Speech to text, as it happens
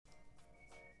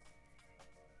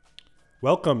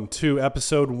Welcome to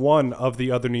episode 1 of the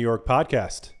Other New York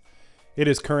podcast. It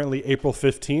is currently April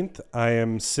 15th. I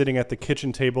am sitting at the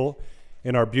kitchen table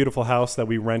in our beautiful house that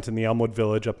we rent in the Elmwood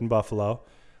Village up in Buffalo.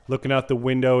 Looking out the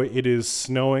window, it is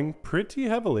snowing pretty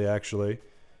heavily, actually.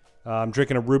 I'm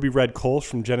drinking a Ruby Red Kolsch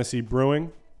from Genesee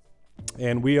Brewing,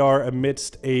 and we are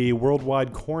amidst a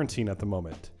worldwide quarantine at the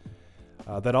moment.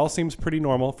 That all seems pretty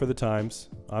normal for the times,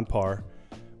 on par,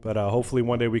 but hopefully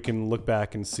one day we can look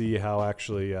back and see how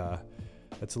actually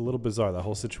it's a little bizarre. The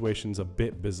whole situation's a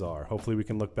bit bizarre. Hopefully we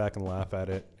can look back and laugh at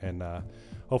it, and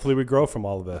hopefully we grow from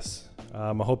all of this.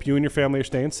 I hope you and your family are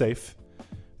staying safe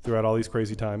throughout all these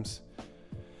crazy times.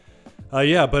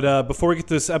 But before we get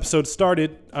this episode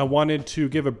started, I wanted to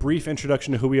give a brief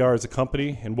introduction to who we are as a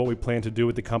company and what we plan to do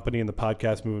with the company and the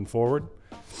podcast moving forward.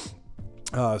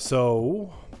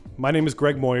 So my name is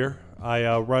Greg Moyer.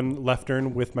 I run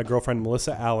Leftern with my girlfriend,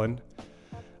 Melissa Allen.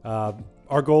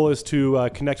 Our goal is to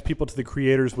connect people to the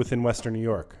creators within Western New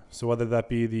York. So whether that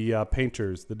be the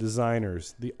painters, the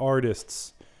designers, the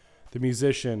artists, the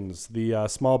musicians, the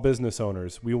small business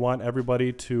owners, we want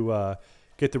everybody to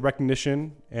get the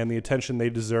recognition and the attention they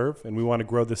deserve. And we want to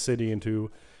grow the city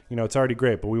into, it's already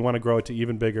great, but we want to grow it to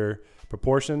even bigger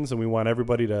proportions. And we want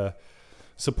everybody to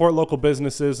support local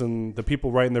businesses and the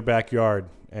people right in their backyard.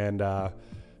 And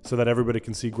so that everybody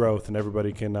can see growth and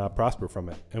everybody can prosper from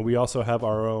it. And we also have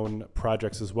our own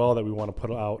projects as well that we want to put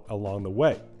out along the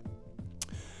way.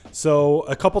 So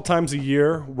a couple times a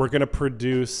year, we're going to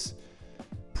produce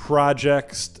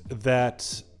projects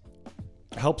that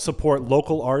help support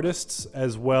local artists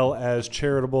as well as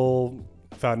charitable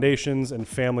foundations and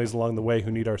families along the way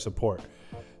who need our support.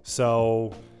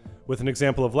 So with an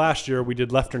example of last year, we did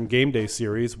Leftern Game Day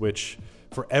series, which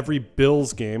for every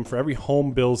Bills game, for every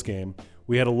home Bills game,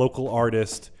 we had a local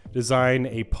artist design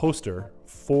a poster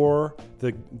for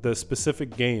the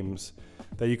specific games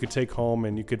that you could take home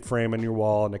and you could frame on your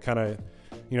wall, and it kind of,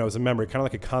 as a memory, kind of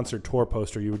like a concert tour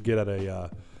poster you would get at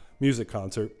a music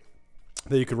concert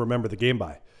that you could remember the game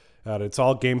by. It's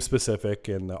all game specific,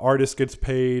 and the artist gets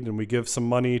paid, and we give some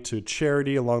money to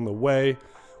charity along the way.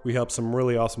 We help some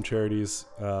really awesome charities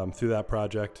through that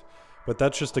project, but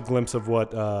that's just a glimpse of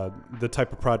what the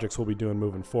type of projects we'll be doing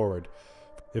moving forward.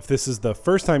 If this is the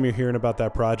first time you're hearing about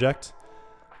that project,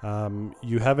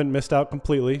 you haven't missed out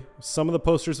completely. Some of the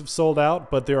posters have sold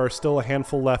out, but there are still a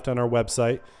handful left on our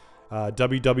website,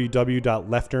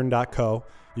 www.leftern.co.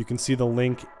 You can see the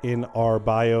link in our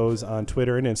bios on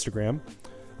Twitter and Instagram.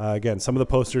 Again, some of the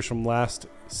posters from last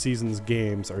season's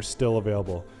games are still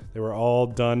available. They were all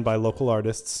done by local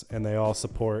artists, and they all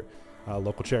support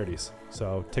local charities.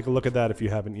 So take a look at that if you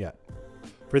haven't yet.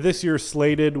 For this year's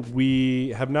slated,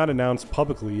 we have not announced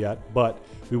publicly yet, but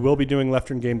we will be doing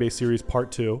Leftern Game Day Series Part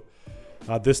 2.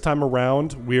 This time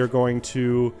around, we are going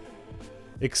to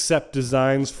accept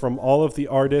designs from all of the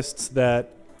artists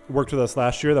that worked with us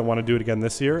last year that want to do it again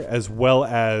this year, as well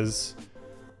as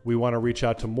we want to reach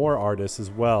out to more artists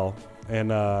as well.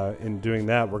 And in doing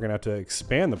that, we're going to have to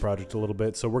expand the project a little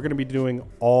bit. So we're going to be doing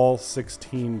all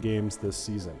 16 games this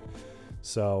season.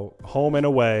 So home and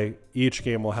away, each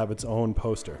game will have its own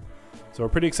poster. So we're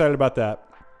pretty excited about that.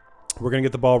 We're going to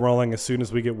get the ball rolling as soon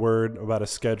as we get word about a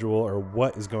schedule or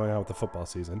what is going on with the football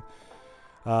season.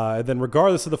 And then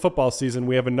regardless of the football season,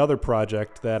 we have another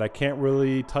project that I can't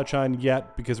really touch on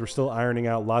yet because we're still ironing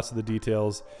out lots of the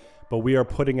details. But we are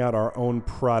putting out our own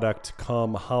product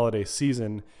come holiday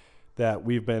season that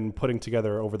we've been putting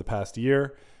together over the past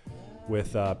year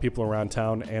with people around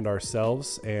town and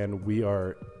ourselves. And we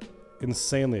are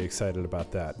insanely excited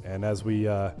about that. And as we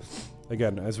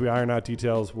iron out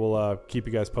details, we'll keep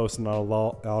you guys posted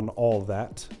on all of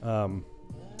that.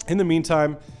 In the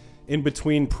meantime, in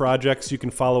between projects, you can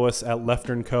follow us at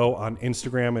Leftern Co. on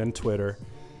Instagram and Twitter.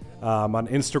 On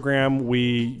Instagram,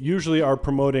 we usually are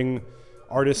promoting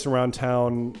artists around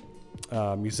town,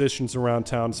 musicians around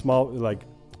town,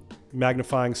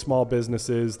 magnifying small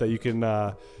businesses that you can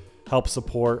help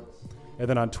support. And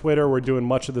then on Twitter, we're doing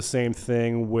much of the same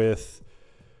thing with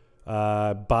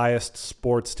biased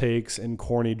sports takes and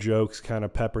corny jokes kind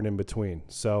of peppered in between.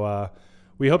 So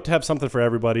we hope to have something for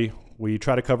everybody. We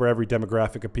try to cover every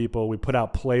demographic of people. We put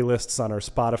out playlists on our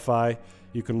Spotify.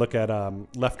 You can look at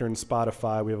Leftern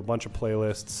Spotify. We have a bunch of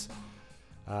playlists.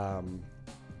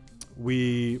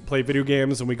 We play video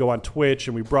games and we go on Twitch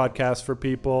and we broadcast for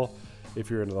people.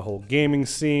 If you're into the whole gaming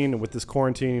scene, and with this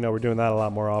quarantine, we're doing that a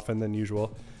lot more often than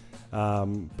usual.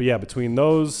 But yeah, between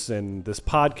those and this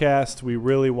podcast, we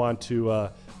really want to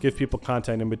give people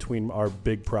content in between our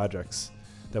big projects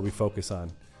that we focus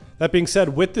on. That being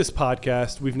said, with this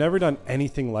podcast, we've never done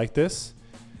anything like this,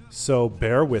 so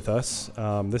bear with us.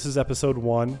 This is episode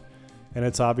 1. and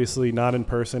it's obviously not in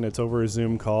person. It's over a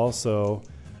Zoom call, so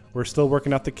we're still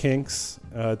working out the kinks.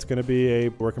 It's going to be a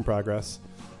work in progress.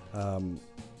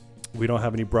 We don't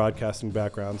have any broadcasting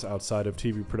backgrounds outside of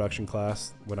TV production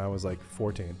class when I was like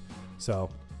 14. So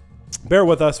bear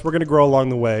with us. We're going to grow along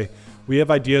the way. We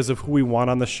have ideas of who we want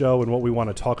on the show and what we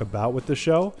want to talk about with the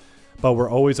show, but we're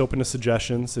always open to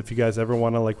suggestions. If you guys ever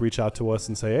want to like reach out to us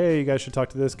and say, hey, you guys should talk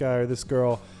to this guy or this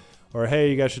girl, or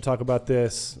hey, you guys should talk about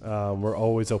this, we're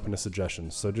always open to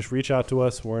suggestions. So just reach out to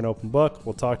us. We're an open book.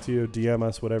 We'll talk to you, DM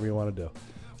us, whatever you want to do.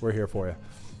 We're here for you.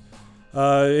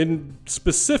 And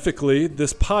specifically,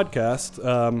 this podcast,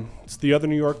 it's the Other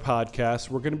New York podcast.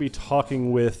 We're going to be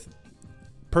talking with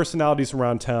personalities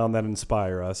around town that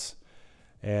inspire us.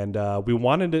 And we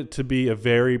wanted it to be a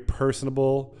very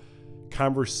personable,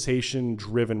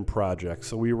 conversation-driven project.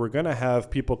 So we were going to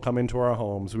have people come into our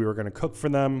homes. We were going to cook for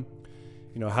them,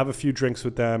 have a few drinks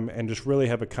with them, and just really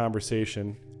have a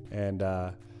conversation. And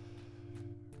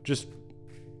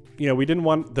we didn't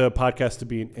want the podcast to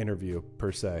be an interview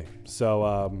per se.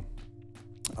 So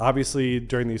obviously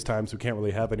during these times, we can't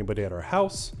really have anybody at our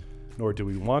house, nor do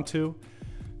we want to.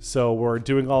 So we're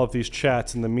doing all of these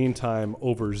chats in the meantime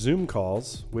over Zoom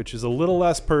calls, which is a little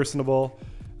less personable,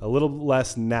 a little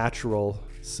less natural.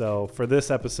 So for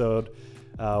this episode,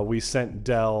 we sent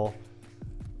Del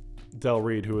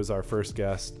Reid, who was our first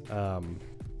guest, a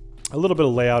little bit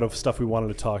of layout of stuff we wanted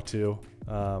to talk to.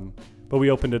 But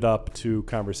we opened it up to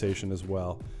conversation as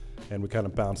well, and we kind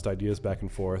of bounced ideas back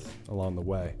and forth along the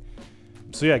way.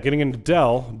 So yeah, getting into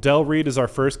Del Reid is our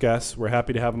first guest. We're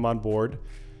happy to have him on board.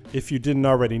 If you didn't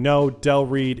already know, Del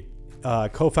Reid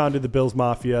co-founded the Bills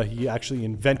Mafia. He actually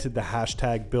invented the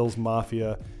hashtag Bills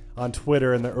Mafia on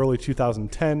Twitter in the early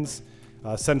 2010s.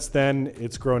 Since then,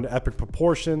 it's grown to epic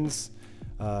proportions.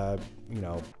 Has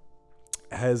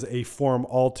a form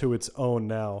all to its own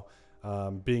now.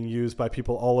 Being used by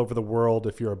people all over the world.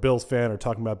 If you're a Bills fan or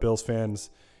talking about Bills fans,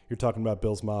 you're talking about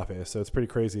Bills Mafia. So it's pretty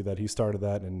crazy that he started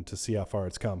that and to see how far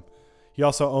it's come. He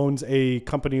also owns a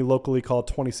company locally called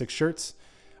 26 Shirts.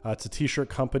 It's a t-shirt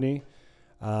company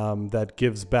that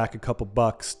gives back a couple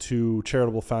bucks to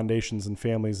charitable foundations and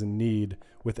families in need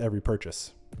with every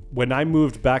purchase. When I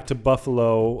moved back to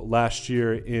Buffalo last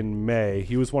year in May,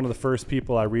 he was one of the first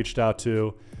people I reached out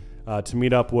to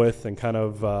meet up with and kind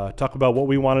of talk about what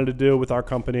we wanted to do with our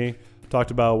company,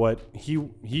 talked about what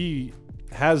he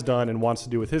has done and wants to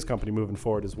do with his company moving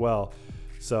forward as well.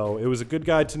 So it was a good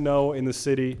guy to know in the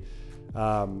city.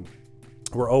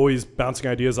 We're always bouncing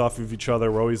ideas off of each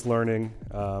other. We're always learning.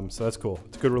 So that's cool.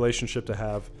 It's a good relationship to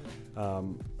have.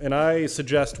 And I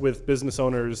suggest with business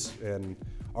owners and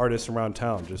artists around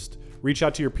town, just reach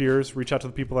out to your peers, reach out to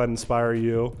the people that inspire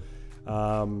you.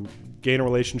 Gain a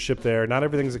relationship there. Not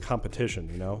everything's a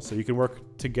competition, so you can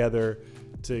work together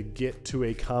to get to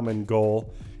a common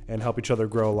goal and help each other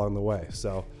grow along the way.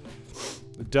 So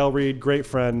Del Reid, great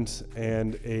friend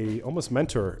and almost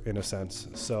mentor in a sense.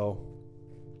 So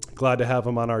glad to have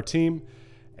him on our team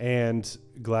and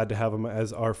glad to have him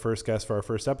as our first guest for our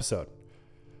first episode.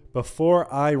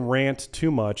 Before I rant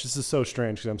too much, this is so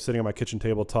strange because I'm sitting at my kitchen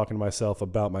table talking to myself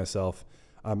about myself.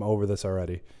 I'm over this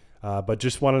already. But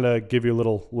just wanted to give you a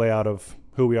little layout of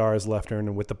who we are as Left Turn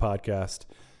and with the podcast.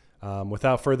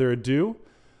 Without further ado,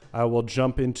 I will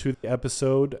jump into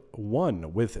episode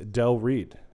 1 with Del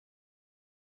Reid.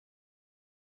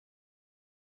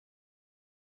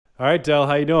 All right, Del,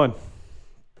 how you doing?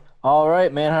 All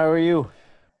right, man. How are you?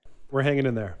 We're hanging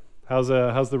in there. How's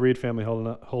the Reid family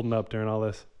holding up during all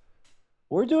this?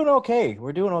 We're doing okay.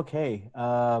 We're going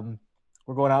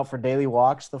out for daily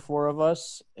walks, the four of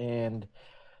us, and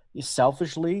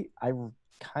selfishly, I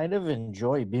kind of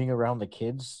enjoy being around the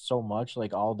kids so much,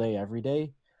 like all day, every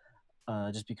day,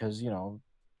 just because,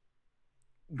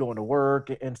 going to work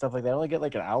and stuff like that. I only get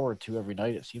like an hour or two every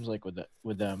night, it seems like,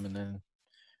 with them, and then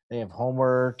they have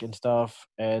homework and stuff.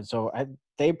 And so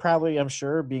they probably, I'm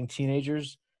sure, being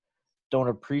teenagers, don't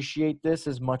appreciate this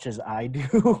as much as I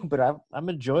do, but I'm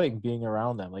enjoying being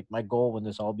around them. Like, my goal when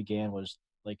this all began was,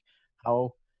 like,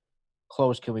 how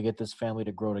close can we get this family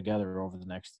to grow together over the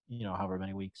next, however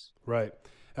many weeks. Right.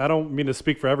 I don't mean to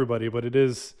speak for everybody, but it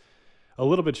is a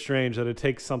little bit strange that it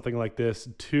takes something like this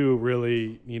to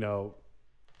really, I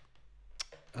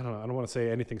don't want to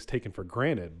say anything's taken for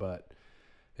granted, but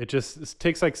it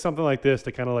takes like something like this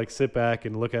to kind of like sit back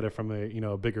and look at it from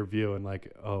a bigger view and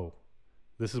like, oh,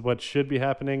 this is what should be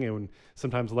happening. And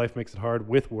sometimes life makes it hard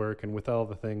with work and with all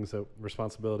the things,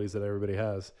 responsibilities that everybody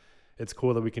has. It's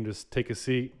cool that we can just take a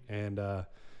seat and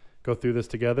go through this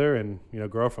together and,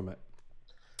 grow from it.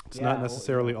 It's not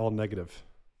necessarily all negative.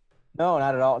 No,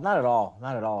 not at all. Not at all.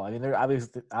 Not at all. I mean, there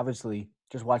obviously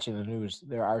just watching the news,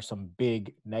 there are some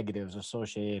big negatives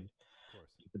associated. Of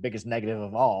course. The biggest negative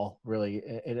of all, really,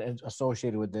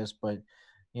 associated with this. But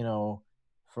you know,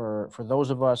 for those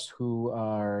of us who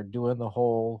are doing the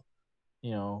whole,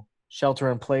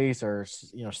 shelter in place or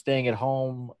staying at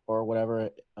home or whatever,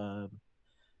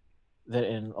 that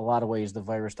in a lot of ways the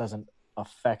virus doesn't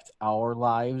affect our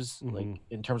lives, like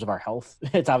in terms of our health.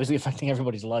 It's obviously affecting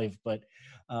everybody's life, but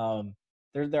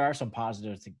there are some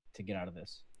positives to get out of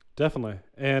this. Definitely.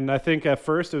 And I think at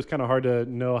first it was kind of hard to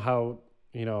know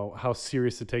how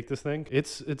serious to take this thing.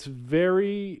 It's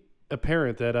very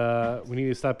apparent that we need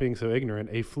to stop being so ignorant.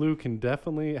 A flu can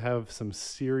definitely have some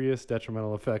serious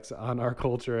detrimental effects on our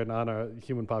culture and on our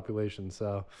human population.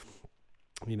 So,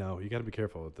 you got to be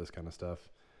careful with this kind of stuff.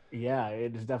 Yeah,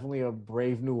 it's definitely a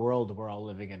brave new world we're all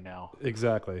living in now.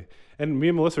 Exactly. And me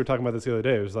and Melissa were talking about this the other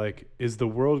day. It was like, is the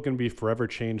world going to be forever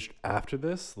changed after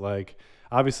this? Like,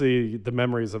 obviously, the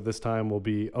memories of this time will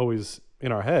be always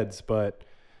in our heads, but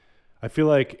I feel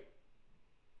like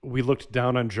we looked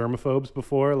down on germaphobes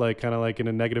before, like kind of like in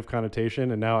a negative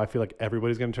connotation, and now I feel like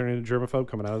everybody's going to turn into a germaphobe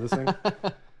coming out of this thing.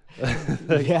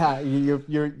 Yeah,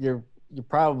 you're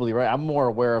probably right. I'm more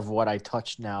aware of what I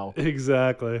touch now.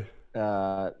 Exactly.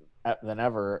 Than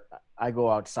ever. I go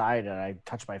outside and I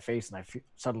touch my face, and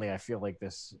I feel like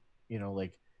this,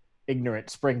 like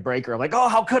ignorant spring breaker. I'm like, oh,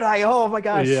 how could I? Oh my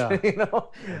gosh, Yeah.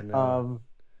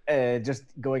 And just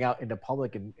going out into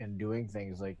public and doing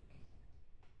things like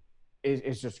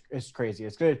it's crazy.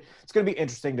 It's going to be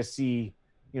interesting to see,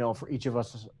 for each of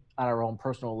us on our own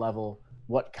personal level,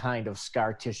 what kind of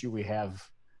scar tissue we have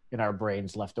in our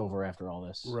brains left over after all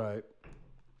this. Right.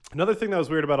 Another thing that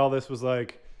was weird about all this was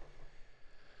like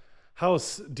how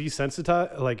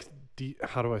desensitized,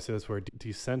 how do I say this word?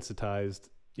 Desensitized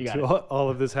to all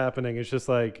of this happening. It's just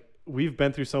like, we've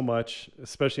been through so much,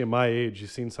 especially at my age.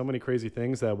 You've seen so many crazy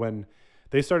things that when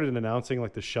they started announcing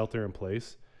like the shelter in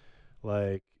place,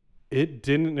 like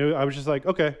I was just like,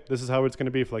 okay, this is how it's going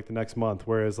to be for like the next month.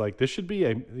 Whereas like this should be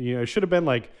it should have been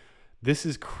like, this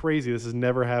is crazy. This has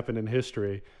never happened in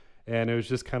history. And it was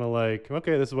just kind of like,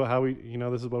 okay, this is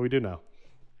this is what we do now.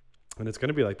 And it's going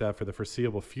to be like that for the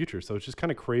foreseeable future. So it's just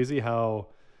kind of crazy how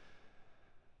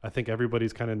I think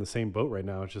everybody's kind of in the same boat right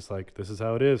now. It's just like, this is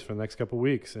how it is for the next couple of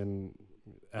weeks. And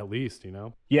at least,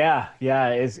 Yeah.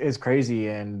 It's crazy.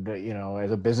 And,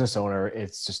 as a business owner,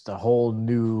 it's just a whole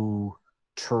new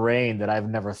terrain that I've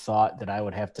never thought that I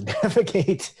would have to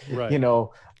navigate, right.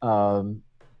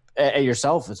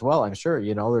 Yourself as well. I'm sure,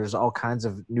 there's all kinds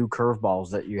of new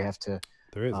curveballs that you have to.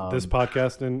 There is this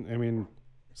podcast. And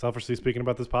selfishly speaking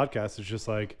about this podcast, it's just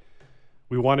like,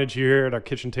 we wanted you here at our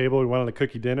kitchen table. We wanted to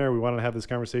cook you dinner. We wanted to have this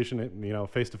conversation,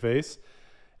 face to face,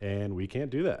 and we can't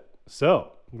do that.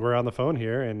 So we're on the phone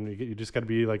here, and you just got to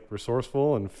be like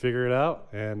resourceful and figure it out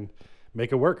and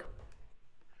make it work.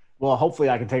 Well, hopefully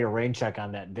I can take a rain check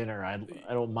on that dinner. I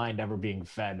don't mind ever being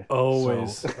fed.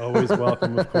 Always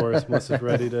welcome, of course. Melissa's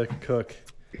ready to cook.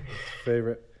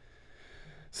 Favorite.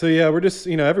 So yeah, we're just,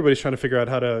 everybody's trying to figure out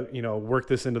how to, work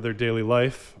this into their daily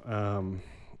life.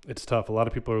 It's tough. A lot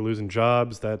of people are losing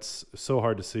jobs. That's so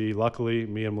hard to see. Luckily,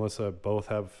 me and Melissa both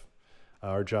have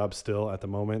our jobs still at the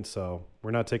moment, so we're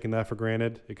not taking that for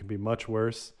granted. It could be much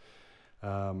worse.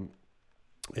 And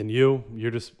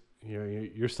you're just,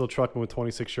 you're still trucking with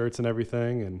 26 shirts and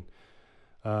everything.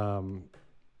 And,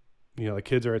 the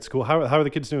kids are at school. How are the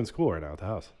kids doing in school right now at the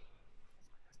house?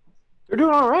 They're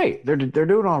doing all right. They're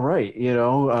doing all right.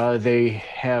 They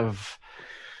have,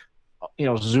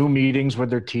 Zoom meetings with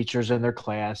their teachers in their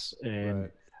class, and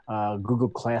Google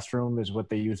Classroom is what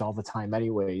they use all the time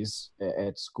anyways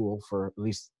at school for at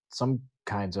least some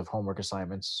kinds of homework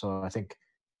assignments. So I think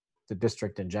the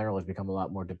district in general has become a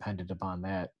lot more dependent upon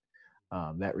that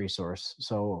resource.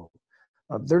 So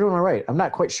they're doing all right. I'm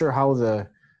not quite sure how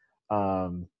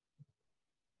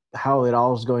how it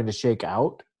all is going to shake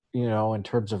out, in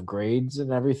terms of grades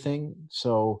and everything.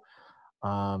 So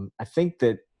I think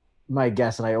that my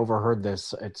guess, and I overheard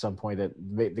this at some point, that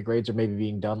the grades are maybe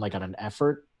being done like on an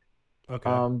effort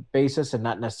basis and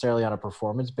not necessarily on a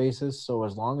performance basis. So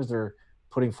as long as they're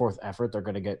putting forth effort, they're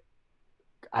going to get.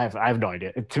 I have no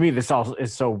idea. To me, this all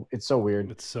is it's so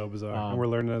weird. It's so bizarre, and we're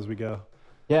learning as we go.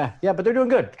 Yeah, but they're doing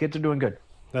good. Kids are doing good.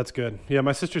 That's good. Yeah,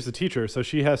 my sister's a teacher, so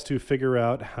she has to figure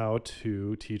out how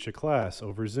to teach a class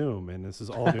over Zoom, and this is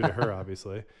all new to her,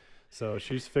 obviously. So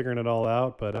she's figuring it all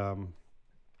out, but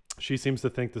she seems to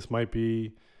think this might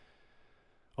be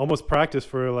almost practice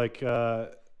for like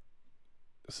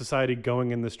society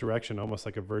going in this direction, almost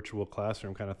like a virtual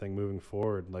classroom kind of thing moving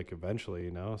forward, like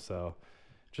eventually, So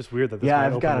just weird that this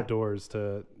might open the doors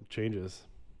to changes.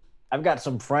 I've got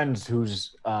some friends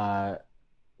whose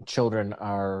children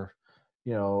are,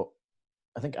 you know,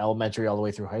 I think elementary all the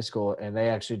way through high school, and they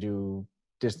actually do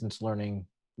distance learning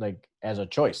like as a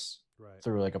choice Right.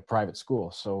 through like a private school.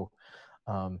 So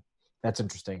um, that's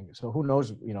interesting. So who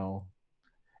knows?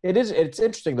 It's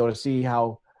interesting though to see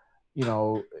how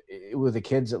with the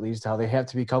kids at least how they have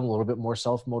to become a little bit more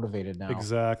self motivated now.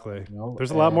 Exactly.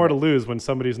 There's a lot more And to lose when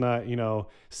somebody's not,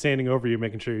 standing over you,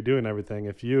 making sure you're doing everything.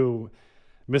 If you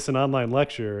miss an online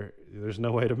lecture, there's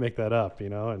no way to make that up,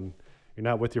 and you're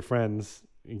not with your friends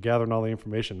and gathering all the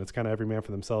information. It's kind of every man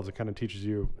for themselves. It kind of teaches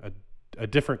you a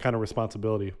different kind of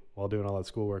responsibility while doing all that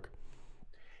schoolwork.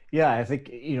 yeah, I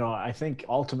think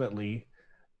ultimately,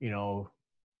 you know,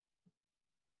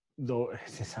 though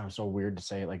it sounds so weird to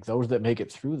say, like those that make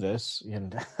it through this,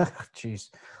 and jeez,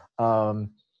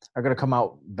 are going to come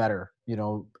out better, in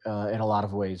a lot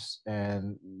of ways,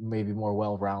 and maybe more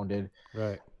well-rounded.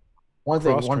 Right. One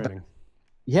thing, Cross one training.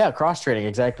 Yeah, cross training,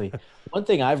 exactly. One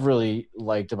thing I've really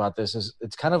liked about this is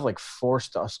it's kind of like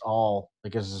forced us all,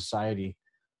 like as a society,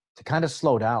 to kind of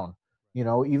slow down.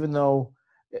 Even though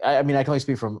I mean I can only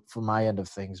speak from my end of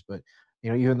things, but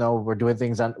even though we're doing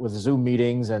things on with Zoom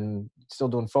meetings and still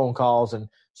doing phone calls, and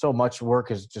so much work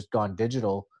has just gone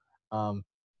digital, um,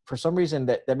 for some reason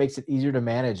that makes it easier to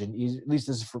manage, and at least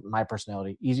this is for my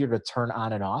personality, easier to turn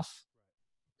on and off,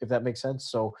 if that makes sense.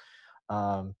 So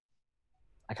um,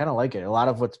 I kind of like it. A lot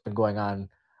of what's been going on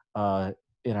uh,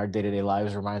 in our day to day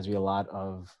lives reminds me a lot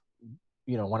of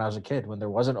when I was a kid, when there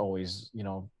wasn't always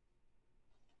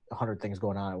 100 things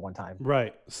going on at one time.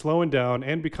 Right. Slowing down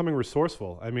and becoming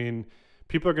resourceful. I mean,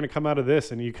 people are going to come out of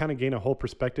this and you kind of gain a whole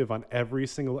perspective on every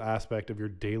single aspect of your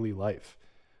daily life.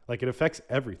 Like it affects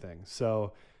everything.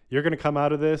 So you're going to come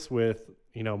out of this with,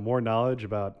 more knowledge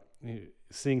about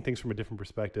seeing things from a different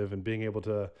perspective and being able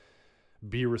to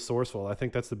be resourceful. I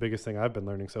think that's the biggest thing I've been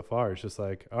learning so far. It's just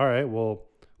like, all right, well,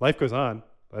 life goes on.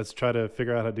 Let's try to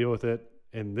figure out how to deal with it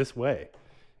in this way,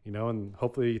 and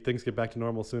hopefully things get back to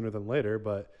normal sooner than later.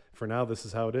 But for now, this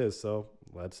is how it is. So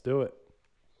let's do it.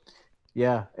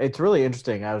 Yeah, it's really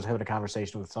interesting. I was having a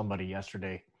conversation with somebody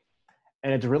yesterday,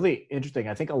 and it's really interesting.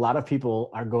 I think a lot of people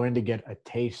are going to get a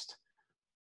taste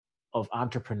of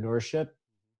entrepreneurship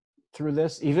through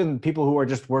this. Even people who are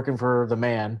just working for the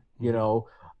man,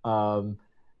 Mm-hmm. um,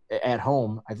 at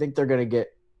home. I think they're going to get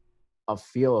a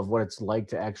feel of what it's like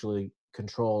to actually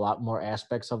control a lot more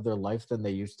aspects of their life than they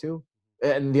used to.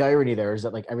 And the irony there is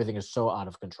that like everything is so out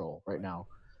of control right now.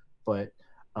 But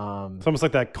It's almost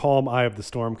like that calm eye of the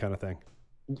storm kind of thing.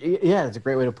 yeah, it's a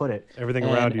great way to put it. Everything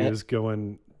around And, you and is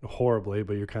going horribly,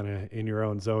 but you're kind of in your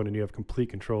own zone and you have complete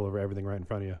control over everything right in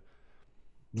front of you.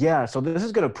 yeah, so this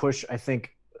is going to push, I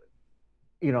think,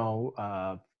 you know,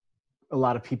 uh, a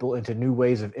lot of people into new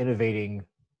ways of innovating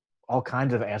all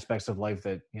kinds of aspects of life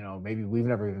that maybe we've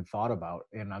never even thought about.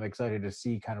 And I'm excited to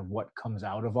see kind of what comes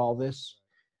out of all this.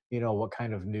 What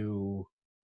kind of new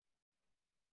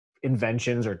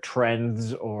inventions or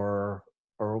trends or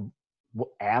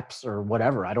apps or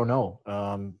whatever. I don't know.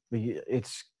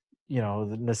 It's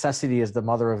the necessity is the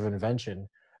mother of invention,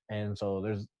 and so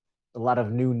there's a lot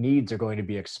of new needs are going to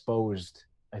be exposed,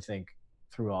 I think,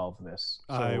 through all of this.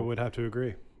 I So would have to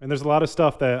agree. And there's a lot of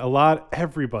stuff that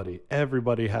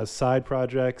everybody has side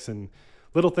projects and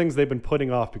little things they've been putting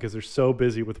off because they're so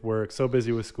busy with work, so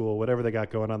busy with school, whatever they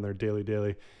got going on their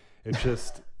daily. It's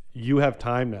just, you have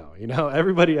time now,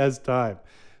 everybody has time.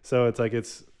 So it's like,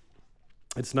 it's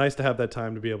nice to have that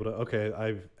time to be able to, okay,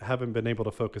 I haven't been able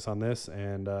to focus on this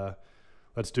and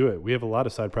let's do it. We have a lot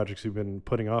of side projects we've been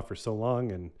putting off for so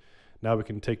long, and now we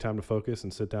can take time to focus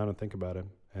and sit down and think about it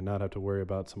and not have to worry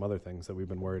about some other things that we've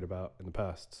been worried about in the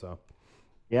past. So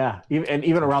yeah,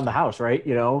 even around the house, right?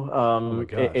 oh my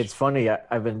It's gosh. funny.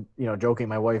 I've been joking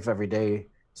my wife every day.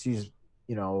 She's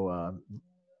you know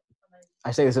I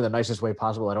say this in the nicest way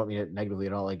possible. I don't mean it negatively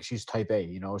at all. Like she's type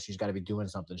A, she's got to be doing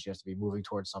something. She has to be moving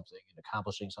towards something and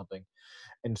accomplishing something.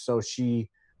 And so she,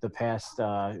 the past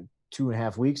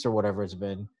 2.5 weeks or whatever it's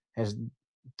been, has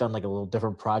done like a little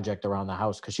different project around the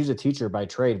house because she's a teacher by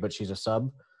trade, but she's a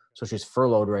sub, so she's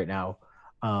furloughed right now.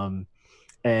 Um,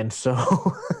 and so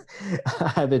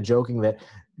I've been joking that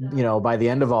by the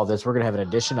end of all this, we're gonna have an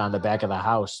addition on the back of the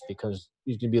house because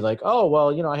you can be like, oh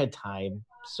well, I had time,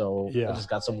 so I Yeah. just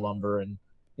got some lumber and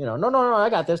no, I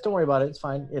got this. Don't worry about it. It's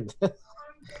fine.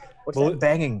 What's Well, that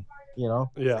banging? It's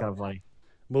yeah. kind of funny.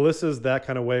 Melissa's that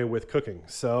kind of way with cooking.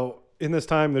 So in this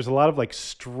time, there's a lot of like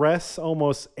stress,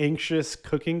 almost anxious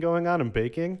cooking going on and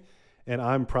baking, and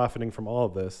I'm profiting from all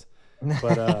of this.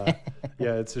 But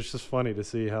yeah, it's just funny to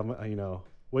see how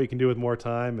what you can do with more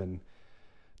time, and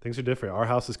things are different. Our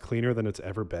house is cleaner than it's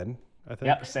ever been. I think.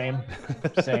 Yep, same,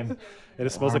 same. And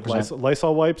it smells like 100%.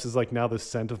 Lysol wipes is like now the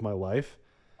scent of my life.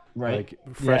 Right.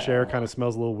 Like fresh Yeah. air kind of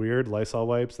smells a little weird. Lysol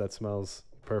wipes, that smells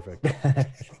perfect.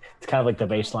 It's kind of like the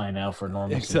baseline now for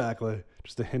normalcy. Exactly.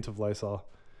 Just a hint of Lysol.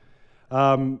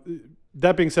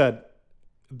 That being said,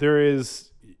 there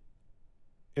is,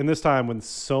 in this time when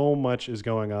so much is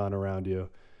going on around you,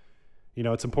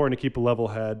 it's important to keep a level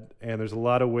head, and there's a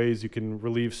lot of ways you can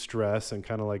relieve stress and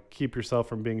kind of like keep yourself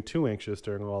from being too anxious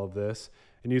during all of this.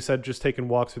 And you said just taking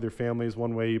walks with your family is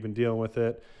one way you've been dealing with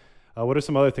it. What are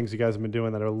some other things you guys have been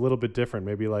doing that are a little bit different?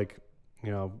 Maybe like,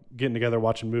 getting together,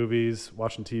 watching movies,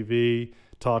 watching TV,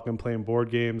 talking, playing board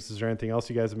games. Is there anything else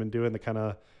you guys have been doing that kind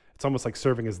of, it's almost like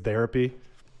serving as therapy?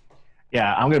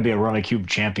 Yeah, I'm going to be a Rummy Cube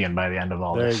champion by the end of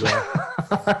all There this. you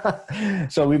go.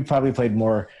 So we've probably played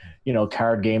more,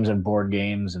 card games and board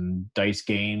games and dice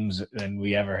games than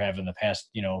we ever have in the past,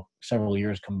 several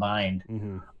years combined.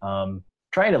 Mm-hmm.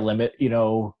 Trying to limit,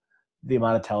 the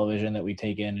amount of television that we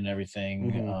take in and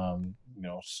everything.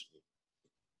 Mm-hmm.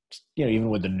 Even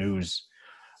with the news,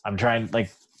 I'm trying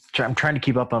to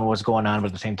keep up on what's going on, but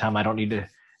at the same time, I don't need to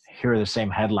hear the same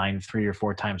headline 3 or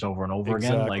 4 times over and over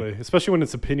again. Exactly. Especially when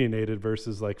it's opinionated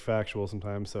versus like factual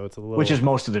sometimes. So it's a little, which is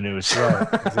most of the news. Right.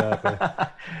 Exactly.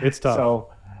 It's tough. So,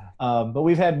 but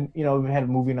we've had a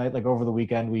movie night, like over the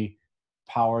weekend, we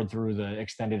powered through the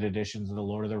extended editions of the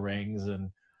Lord of the Rings, and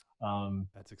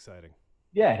that's exciting.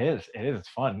 yeah, it is. It's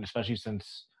fun, especially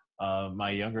since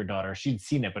my younger daughter, she'd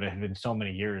seen it, but it had been so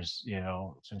many years,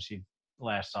 since she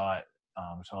last saw it.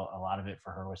 So a lot of it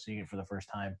for her was seeing it for the first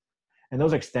time. And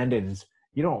those extendeds,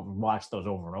 you don't watch those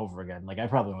over and over again. Like, I've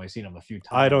probably only seen them a few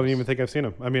times. I don't even think I've seen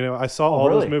them. I mean, I saw all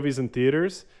those movies in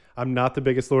theaters. I'm not the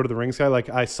biggest Lord of the Rings guy. Like,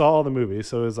 I saw all the movies,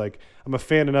 so it was like I'm a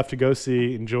fan enough to go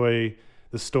see, enjoy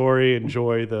the story,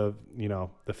 enjoy the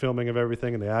the filming of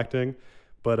everything and the acting.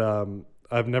 But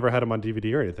I've never had them on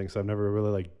DVD or anything, so I've never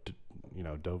really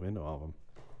dove into all of them.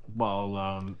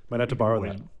 Well, might have to borrow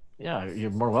that. Yeah, you're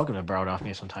more welcome to borrow it off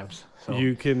me sometimes. So.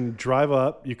 You can drive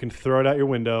up. You can throw it out your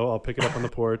window. I'll pick it up on the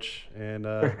porch, and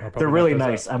they're really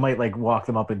nice. I might walk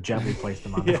them up and gently place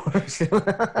them on the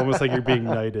porch. Almost like you're being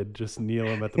knighted. Just kneel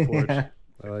them at the porch. Yeah.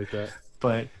 I like that.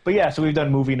 But yeah, so we've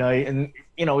done movie night, and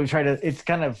we've tried to. It's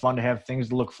kind of fun to have things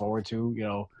to look forward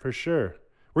to. For sure.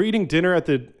 We're eating dinner at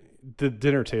the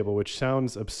dinner table, which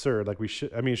sounds absurd. Like we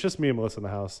should. I mean, it's just me and Melissa in the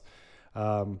house.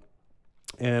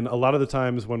 And a lot of the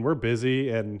times when we're busy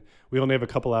and we only have a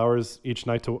couple hours each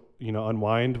night to,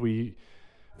 unwind, we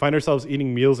find ourselves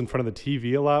eating meals in front of the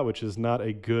TV a lot, which is not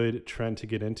a good trend to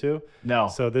get into. No.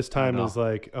 So this time is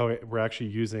like, oh, we're actually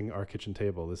using our kitchen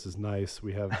table. This is nice.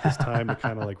 We have this time to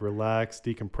kind of like relax,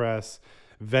 decompress,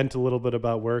 vent a little bit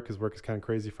about work, because work is kind of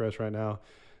crazy for us right now.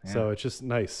 Yeah. So it's just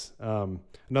nice.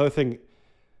 Another thing,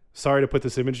 sorry to put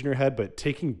this image in your head, but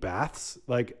taking baths,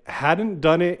 like hadn't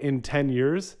done it in 10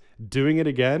 years. Doing it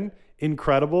again,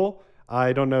 incredible.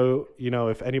 I don't know,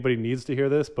 if anybody needs to hear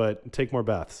this, but take more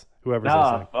baths. Whoever's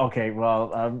listening. Okay,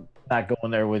 well, I'm not going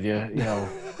there with you.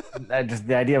 Just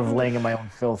the idea of laying in my own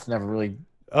filth never really.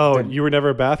 Oh, you were never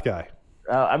a bath guy.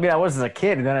 I mean, I was as a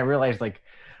kid, and then I realized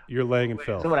you're laying in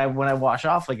filth. So when I wash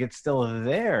off, it's still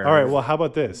there. All right. Well, how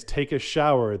about this? Take a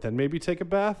shower, then maybe take a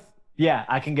bath. Yeah,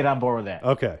 I can get on board with that.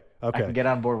 Okay. I can get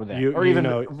on board with that, or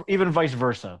even vice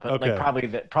versa. But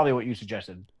probably what you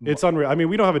suggested. It's unreal. I mean,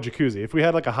 we don't have a jacuzzi. If we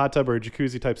had like a hot tub or a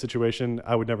jacuzzi type situation,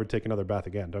 I would never take another bath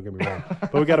again. Don't get me wrong.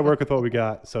 But we got to work with what we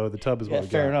got. So the tub is what we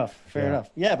got. Fair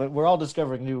enough. Yeah, but we're all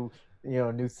discovering new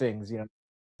things.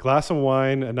 Glass of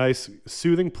wine, a nice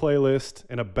soothing playlist,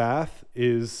 and a bath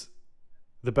is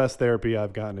the best therapy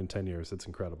I've gotten in 10 years. It's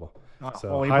incrable.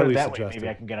 So highly suggested. Maybe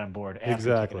I can get on board.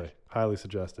 Exactly. Highly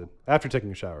suggested. After taking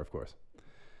a shower, of course.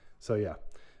 So yeah,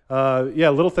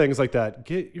 little things like that.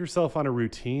 Get yourself on a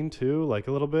routine too, like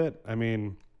a little bit. I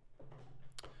mean,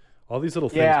 all these little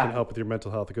things can help with your mental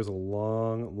health. It goes a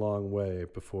long, long way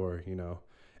before, And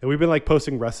we've been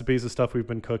posting recipes of stuff we've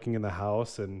been cooking in the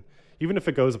house, and even if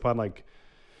it goes upon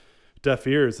deaf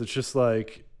ears, it's just I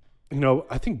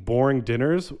think boring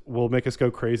dinners will make us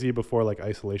go crazy before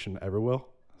isolation ever will.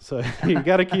 So you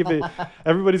got to keep it.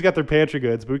 Everybody's got their pantry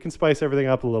goods, but we can spice everything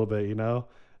up a little bit,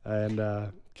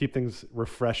 and keep things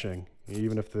refreshing,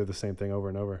 even if they're the same thing over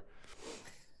and over.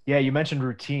 Yeah, you mentioned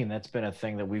routine. That's been a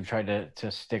thing that we've tried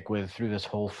to stick with through this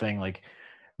whole thing,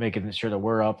 making sure that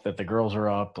we're up, that the girls are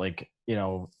up, 8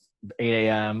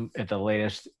 a.m. at the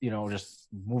latest, just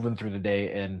moving through the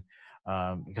day. And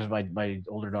because my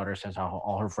older daughter says how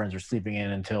all her friends are sleeping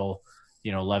in until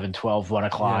 11, 12, 1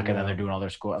 o'clock, and then they're doing all their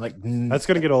school. I'm like, that's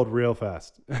going to get old real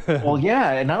fast. Well,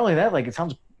 yeah. And not only that, it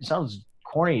sounds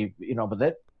corny, but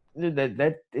that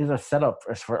is a setup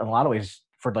for, in a lot of ways,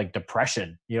 for like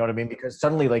depression. You know what I mean? Because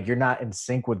suddenly like you're not in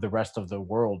sync with the rest of the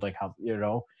world. Like how,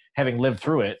 having lived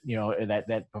through it,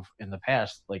 that in the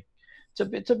past, like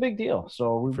it's a big deal. So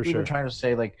For we've been sure. trying to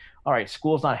say like, all right,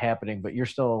 school's not happening, but you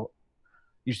still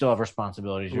have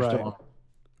responsibilities. You're Right. still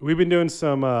We've been doing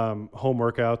some home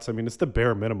workouts. I mean, it's the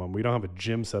bare minimum. We don't have a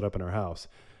gym set up in our house,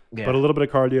 but a little bit of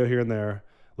cardio here and there, a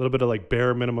little bit of like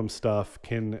bare minimum stuff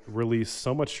can release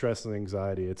so much stress and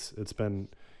anxiety. It's been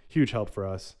huge help for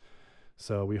us.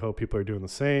 So we hope people are doing the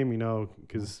same,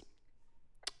 because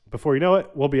before you know it,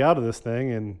 we'll be out of this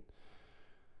thing, and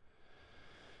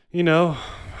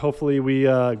hopefully we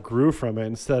grew from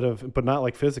it but not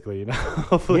like physically,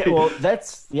 hopefully. Yeah, well,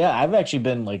 I've actually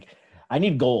been like, I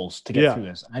need goals to get through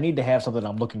this. I need to have something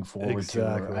I'm looking forward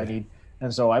to.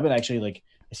 And so I've been actually like,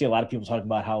 I see a lot of people talking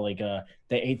about how like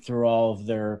they ate through all of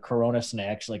their Corona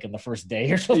snacks like in the first day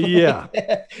or something. Yeah. Like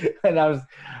that. And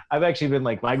I've actually been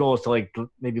like, my goal is to like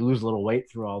maybe lose a little weight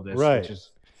through all this. Right. Which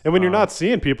is, and when you're not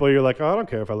seeing people, you're like, oh, I don't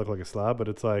care if I look like a slob, but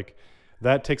it's like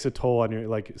that takes a toll on your,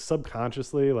 like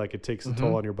subconsciously, like it takes a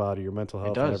toll on your body, your mental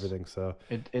health and everything. So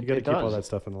you got to keep all that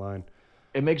stuff in line.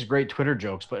 It makes great Twitter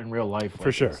jokes, but in real life, like,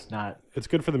 for sure, it's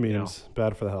good for the memes,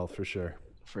 bad for the health, for sure.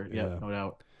 No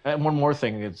doubt. And one more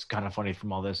thing that's kind of funny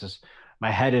from all this is my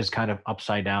head is kind of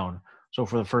upside down. So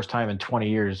for the first time in 20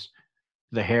 years,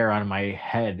 the hair on my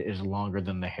head is longer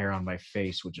than the hair on my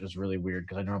face, which is really weird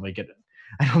because I normally get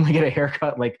a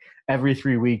haircut like every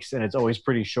 3 weeks, and it's always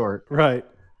pretty short. Right.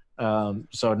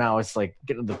 So now it's like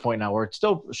getting to the point now where it's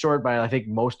still short by I think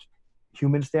most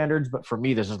human standards, but for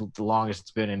me this is the longest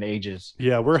it's been in ages.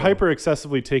 Yeah, we're hyper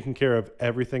excessively taking care of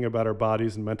everything about our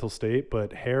bodies and mental state,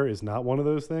 but hair is not one of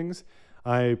those things.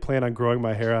 I plan on growing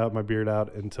my hair out, my beard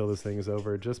out until this thing is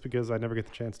over, just because I never get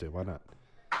the chance to. Why not?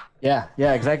 Yeah,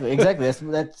 exactly.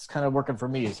 That's kind of working for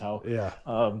me. Is how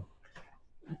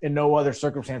in no other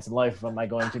circumstance in life am I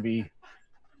going to be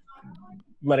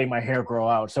letting my hair grow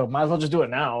out. So might as well just do it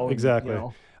now. Exactly.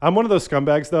 I'm one of those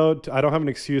scumbags, though. I don't have an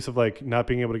excuse of like not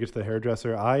being able to get to the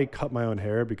hairdresser. I cut my own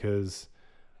hair because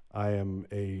I am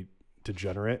a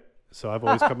degenerate. So I've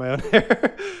always cut my own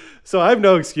hair. So I have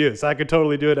no excuse. I could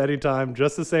totally do it anytime,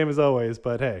 just the same as always.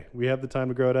 But hey, we have the time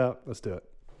to grow it out. Let's do it.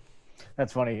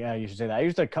 That's funny. Yeah, you should say that. I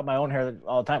used to cut my own hair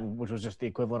all the time, which was just the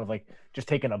equivalent of like just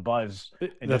taking a buzz.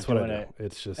 And that's just what doing I do. it.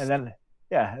 It's just. And then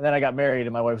I got married,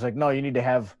 and my wife was like, "No, you need to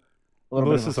have a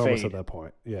little bit of a fade." Almost at that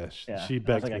point. Yeah, she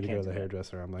begged me to go to the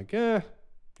hairdresser. I'm like, yeah,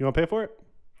 you want to pay for it?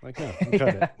 Like, no, I'm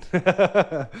cutting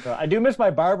it. So I do miss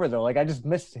my barber though. Like I just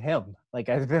missed him. Like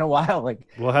it's been a while. Like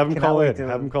we'll have him call in.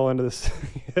 Have him call into this.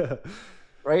 Yeah.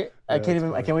 Right? I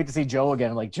can't wait to see Joe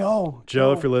again. I'm like, Joe, if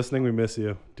you're listening, we miss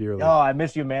you dearly. Oh, I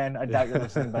miss you, man. I doubt you're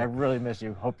listening, but I really miss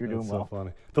you. Hope you're doing well. So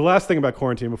funny. The last thing about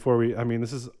quarantine before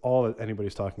this is all that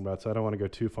anybody's talking about, so I don't want to go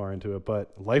too far into it,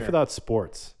 but life without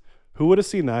sports. Who would have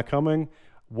seen that coming?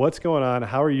 What's going on?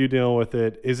 How are you dealing with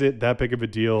it? Is it that big of a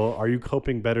deal? Are you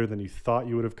coping better than you thought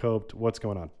you would have coped? What's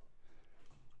going on?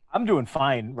 I'm doing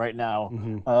fine right now.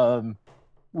 Mm-hmm.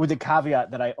 With the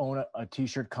caveat that I own a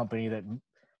t-shirt company that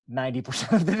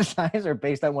 90% of the designs are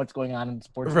based on what's going on in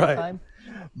sports at the time.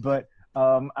 But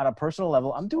on a personal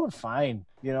level, I'm doing fine.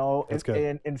 That's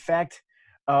good. In fact,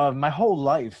 my whole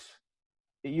life,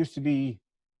 it used to be,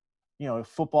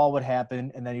 football would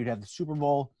happen, and then you'd have the Super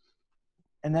Bowl,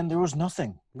 and then there was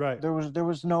nothing. Right. There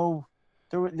was no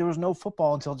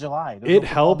football until July. It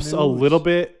helps a little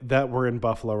bit that we're in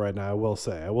Buffalo right now. I will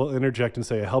say. I will interject and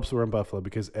say it helps we're in Buffalo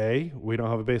because A, we don't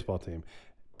have a baseball team.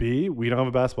 B, we don't have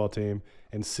a basketball team.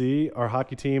 And C, our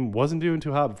hockey team wasn't doing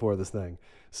too hot before this thing.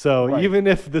 So even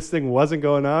if this thing wasn't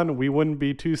going on, we wouldn't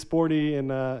be too sporty and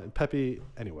peppy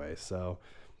anyway. So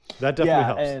that definitely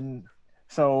helps. And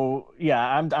so,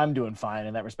 I'm doing fine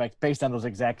in that respect based on those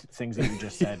exact things that you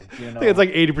just said. I think it's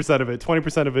like 80% of it.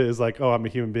 20% of it is like, oh, I'm a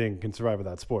human being, can survive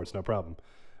without sports, no problem.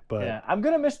 But I'm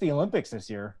going to miss the Olympics this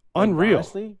year. Unreal.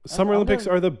 Honestly, Summer Olympics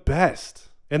are the best.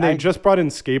 And they just brought in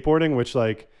skateboarding, which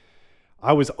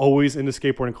I was always into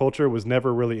skateboarding culture, was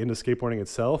never really into skateboarding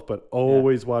itself, but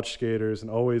always watched skaters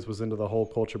and always was into the whole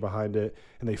culture behind it.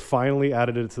 And they finally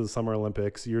added it to the Summer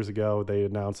Olympics. Years ago, they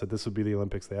announced that this would be the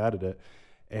Olympics. They added it.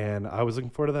 And I was looking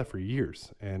forward to that for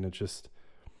years. And it just,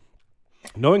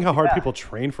 knowing how hard people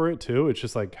train for it too, it's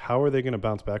just like, how are they going to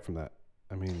bounce back from that?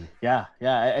 I mean.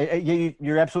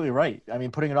 You're absolutely right. I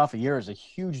mean, putting it off a year is a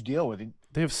huge deal with it.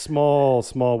 They have small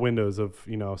windows of,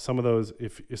 some of those,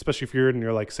 especially if you're in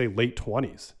your, say, late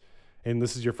 20s, and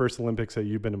this is your first Olympics that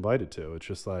you've been invited to. It's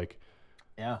just like,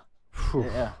 I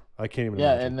can't even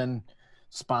imagine. And then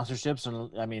sponsorships, and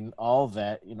I mean all of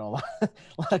that. A lot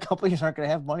of companies aren't going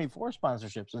to have money for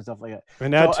sponsorships and stuff like that.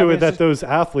 And add So I to mean, it that those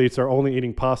athletes are only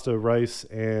eating pasta, rice,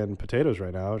 and potatoes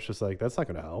right now. It's just like that's not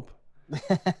going to help.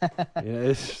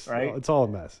 right. It's all a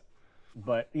mess.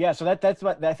 But yeah, so that's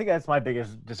what I think that's my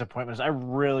biggest disappointment. Is I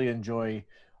really enjoy.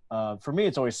 For me,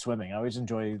 it's always swimming. I always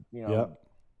enjoy Yep.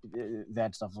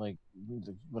 that stuff. Like,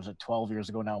 was it 12 years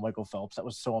ago now? Michael Phelps. That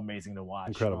was so amazing to watch. Oh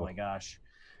Incredible. my gosh.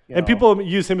 And people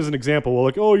use him as an example. Well,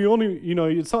 like, oh, you only,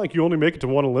 it's not like you only make it to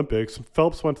one Olympics.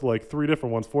 Phelps went to like 3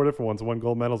 different ones, 4 different ones, and won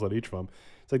gold medals at each of them.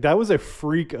 It's like that was a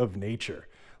freak of nature.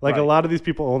 Like a lot of these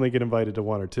people only get invited to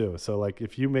 1 or 2. So like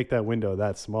if you make that window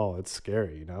that small, it's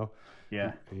scary,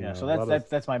 Yeah, You So know,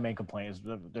 that's my main complaint is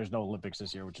there's no Olympics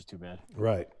this year, which is too bad.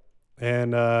 Right.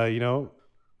 And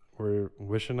we're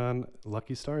wishing on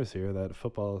lucky stars here that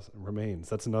football remains.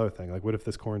 That's another thing. Like, what if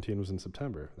this quarantine was in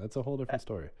September? That's a whole different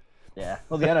story. Yeah.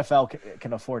 Well, the NFL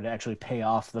can afford to actually pay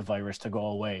off the virus to go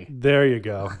away. There you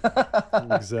go.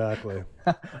 Exactly.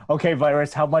 Okay,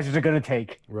 virus, how much is it going to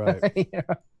take? Right.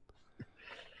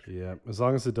 Yeah. As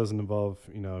long as it doesn't involve,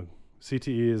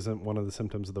 CTE isn't one of the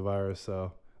symptoms of the virus,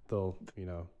 so they'll,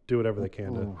 do whatever they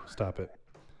can to stop it.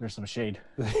 There's some shade.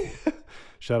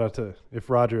 Shout out to if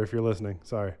you're listening.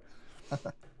 Sorry.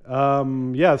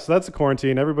 Yeah, so that's the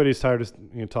quarantine. Everybody's tired of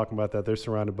talking about that. They're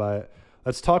surrounded by it.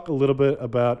 Let's talk a little bit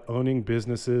about owning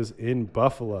businesses in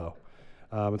Buffalo.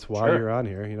 It's why you're on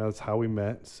here. It's how we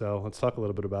met. So let's talk a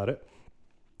little bit about it.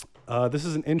 This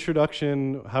is an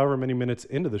introduction, however many minutes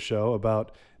into the show,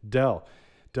 about Del.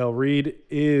 Del Reid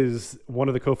is one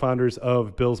of the co-founders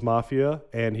of Bill's Mafia,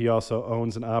 and he also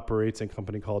owns and operates a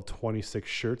company called 26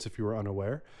 Shirts, if you were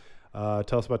unaware.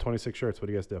 Tell us about 26 Shirts. What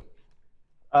do you guys do?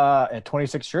 At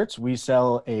 26 Shirts, we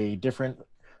sell a different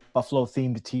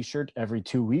Buffalo-themed T-shirt every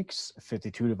 2 weeks.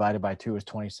 52 divided by 2 is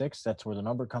 26. That's where the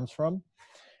number comes from.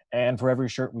 And for every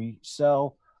shirt we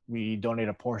sell, we donate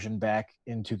a portion back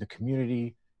into the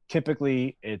community.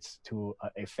 Typically, it's to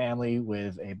a family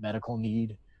with a medical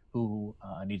need who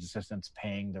needs assistance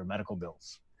paying their medical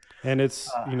bills. And it's,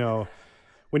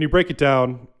 when you break it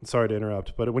down, sorry to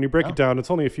interrupt, but when you break it down,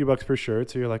 it's only a few bucks per shirt.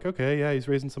 So you're like, okay, yeah, he's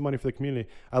raising some money for the community.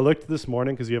 I looked this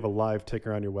morning because you have a live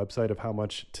ticker on your website of how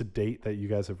much to date that you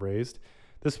guys have raised.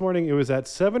 This morning, it was at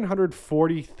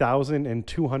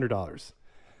 $740,200.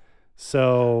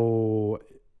 So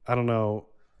I don't know.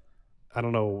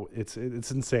 It's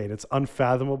insane. It's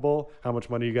unfathomable how much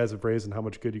money you guys have raised and how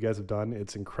much good you guys have done.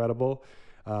 It's incredible.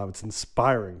 It's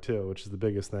inspiring too, which is the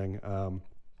biggest thing.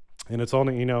 And it's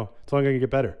only going to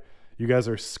get better. You guys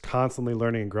are constantly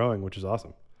learning and growing, which is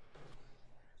awesome.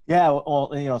 Yeah.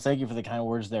 Well, thank you for the kind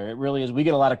words there. It really is. We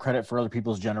get a lot of credit for other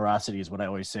people's generosity is what I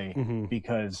always say,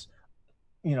 because,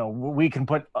 we can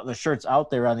put the shirts out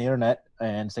there on the internet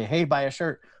and say, hey, buy a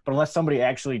shirt. But unless somebody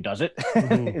actually does it,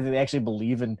 if they actually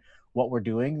believe in what we're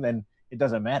doing, then it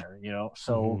doesn't matter,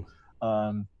 So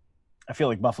I feel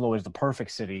like Buffalo is the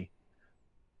perfect city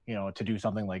to do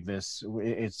something like this.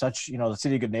 It's such, the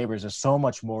City of Good Neighbors is so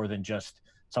much more than just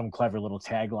some clever little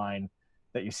tagline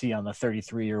that you see on the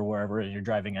 33 or wherever you're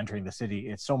driving, entering the city.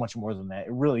 It's so much more than that.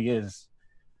 It really is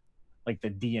like the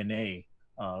DNA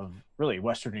of really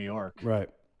Western New York. Right.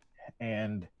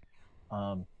 And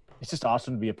it's just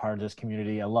awesome to be a part of this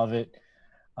community. I love it.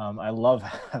 I love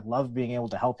being able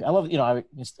to help. I love,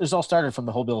 this all started from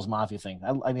the whole Bill's Mafia thing.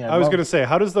 I was going to say,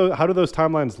 how do those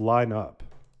timelines line up?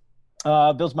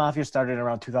 Bill's Mafia started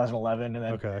around 2011, and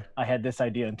then I had this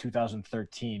idea in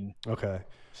 2013. Okay.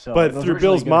 So, but through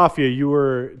Bill's Mafia, you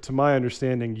were, to my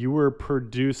understanding, you were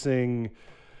producing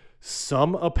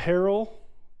some apparel,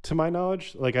 to my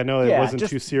knowledge. Like, I know it wasn't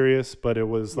too serious, but it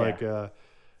was like,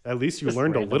 at least you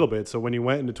learned a little bit. So when you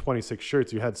went into 26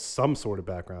 Shirts, you had some sort of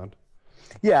background.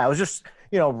 Yeah, it was just,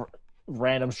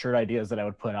 random shirt ideas that I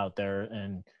would put out there,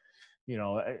 and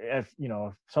if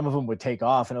some of them would take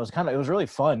off, and it was really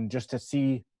fun just to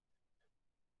see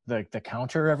the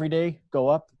counter every day go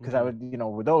up, because I would,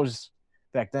 with those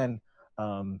back then,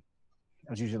 I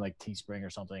was using like Teespring or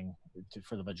something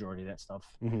for the majority of that stuff,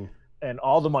 and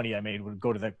all the money I made would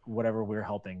go to whatever we were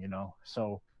helping,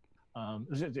 so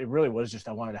it really was just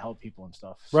I wanted to help people and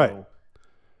stuff. So, right.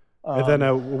 And then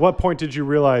at what point did you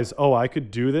realize, I could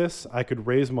do this? I could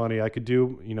raise money. I could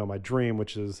do, my dream,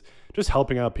 which is just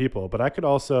helping out people. But I could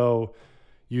also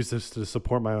use this to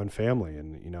support my own family.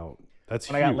 And, that's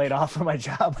when huge. I got laid off from my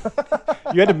job.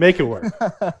 You had to make it work.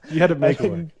 You had to make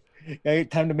it work. I had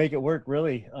time to make it work,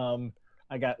 really. When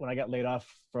I got laid off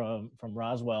from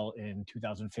Roswell in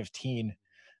 2015,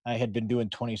 I had been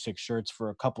doing 26 Shirts for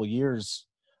a couple years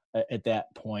at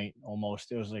that point.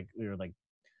 Almost. It was like we were like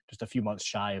just a few months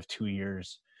shy of 2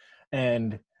 years.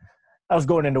 And I was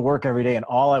going into work every day, and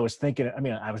all I was thinking, I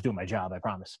mean, I was doing my job, I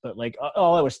promise, but like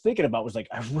all I was thinking about was like,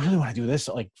 I really want to do this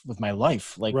like with my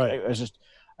life. Like Right.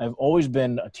 I've always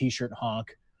been a t-shirt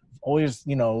honk. I've always,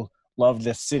 loved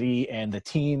the city and the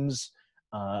teams.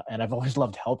 And I've always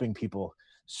loved helping people.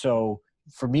 So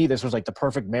for me, this was like the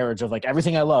perfect marriage of like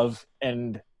everything I love,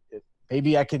 and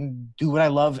maybe I can do what I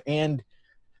love and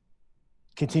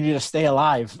continue to stay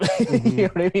alive, Mm-hmm. you know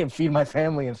what I mean? And feed my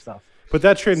family and stuff. But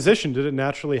that transition, did it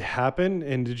naturally happen?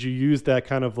 And did you use that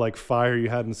kind of like fire you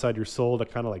had inside your soul to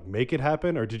kind of like make it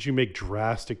happen? Or did you make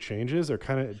drastic changes, or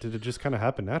did it just kind of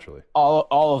happen naturally? All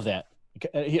of that.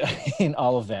 In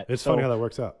all of that. It's funny how that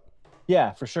works out.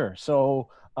 Yeah, for sure. So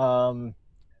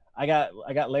I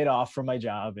got laid off from my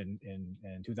job in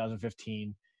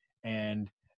 2015, and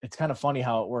it's kind of funny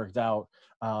how it worked out.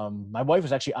 My wife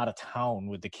was actually out of town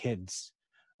with the kids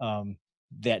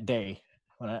that day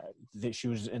when she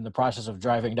was in the process of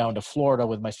driving down to Florida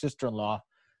with my sister-in-law.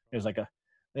 It was like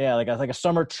a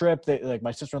summer trip. Like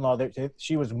my sister-in-law,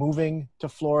 she was moving to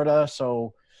Florida,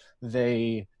 so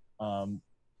they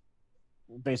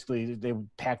basically they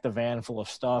packed a van full of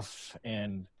stuff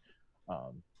and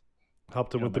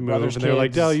helped them with the move, and they're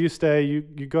like, "Dell, you stay. You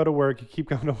go to work. You keep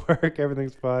going to work.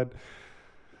 Everything's fine."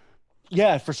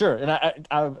 Yeah, for sure. And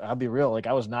I'll be real. Like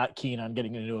I was not keen on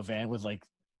getting into a van with like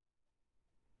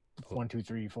 1, 2,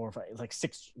 3, 4, 5, like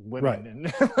 6 women.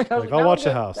 Right. And I'll watch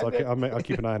the house. I'll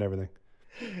keep an eye on everything.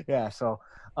 Yeah. So,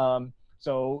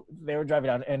 so they were driving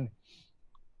down, and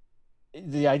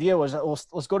the idea was,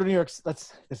 let's go to New York.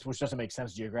 Which doesn't make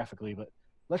sense geographically, but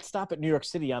let's stop at New York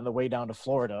City on the way down to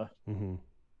Florida. Mm-hmm.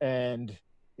 And,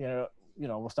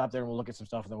 we'll stop there and we'll look at some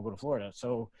stuff, and then we'll go to Florida.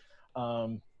 So,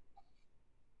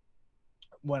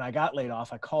 when I got laid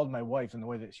off, I called my wife, and the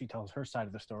way that she tells her side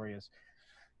of the story is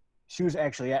she was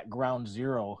actually at ground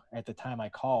zero at the time I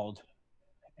called.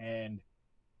 And,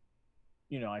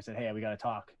 I said, "Hey, we got to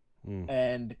talk."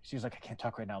 And she was like, "I can't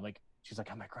talk right now." She's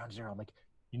like, "I'm at ground zero." I'm like,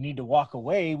 "You need to walk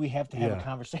away. We have to have a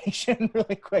conversation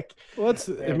really quick." Well,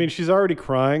 she's already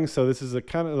crying, so this is it's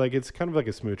kind of like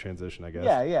a smooth transition, I guess.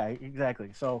 Yeah,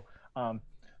 exactly. So, and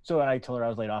I told her I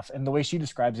was laid off, and the way she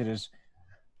describes it is,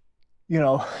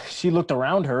 she looked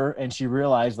around her and she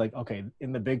realized, like, okay,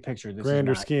 in the big picture, this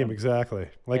grander is not scheme, exactly.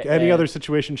 Like any other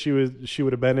situation she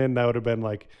would have been in, that would have been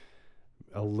like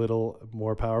a little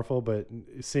more powerful. But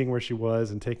seeing where she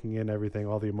was and taking in everything,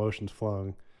 all the emotions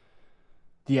flowing.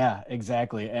 Yeah,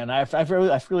 exactly. And I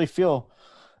really feel,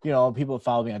 people that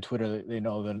follow me on Twitter, they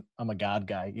know that I'm a God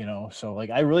guy, so like,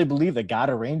 I really believe that God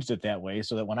arranged it that way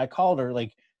so that when I called her,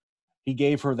 like, he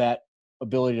gave her that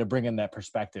ability to bring in that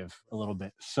perspective a little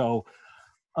bit. So,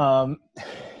 and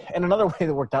another way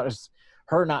that worked out is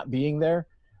her not being there.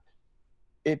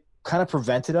 It kind of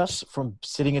prevented us from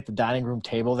sitting at the dining room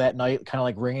table that night, kind of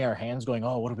like wringing our hands going,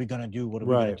 "Oh, what are we going to do? What are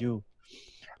we going to do?"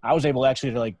 I was able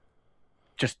actually to like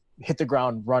just hit the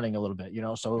ground running a little bit,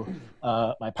 So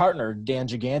my partner, Dan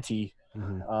Giganti,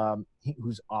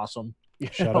 who's awesome.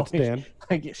 Shout out to Dan.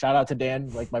 Shout out to Dan,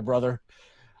 like my brother.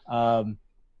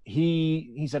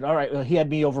 He said, all right, well, he had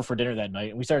me over for dinner that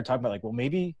night, and we started talking about like, well,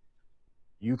 maybe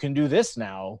you can do this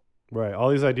now. Right. All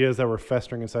these ideas that were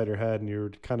festering inside your head and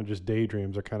you're kind of just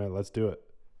daydreams are kind of, let's do it.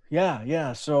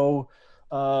 Yeah. So,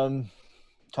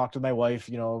 talked to my wife,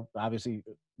 obviously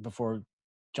before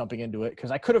jumping into it, because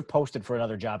I could have posted for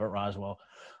another job at Roswell.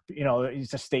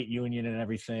 It's a state union and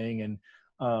everything. And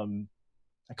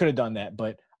I could have done that,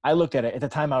 but I looked at it at the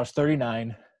time. I was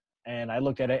 39, and I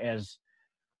looked at it as,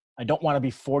 I don't want to be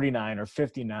 49 or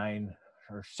 59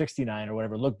 or 69 or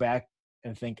whatever, look back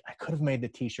and think I could have made the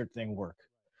t-shirt thing work.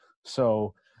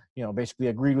 So, basically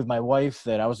agreed with my wife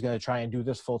that I was going to try and do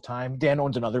this full time. Dan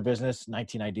owns another business,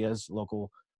 19 Ideas,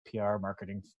 local PR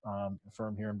marketing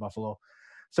firm here in Buffalo.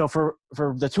 So for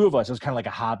the two of us, it was kind of like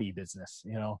a hobby business,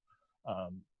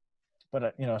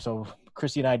 but so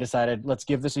Christy and I decided, let's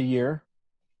give this a year.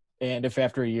 And if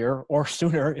after a year or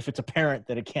sooner, if it's apparent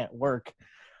that it can't work,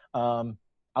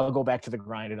 I'll go back to the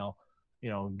grind, and I'll,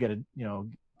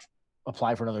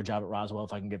 apply for another job at Roswell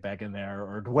if I can get back in there,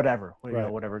 or whatever,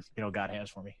 whatever, God has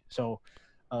for me. So,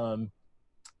 the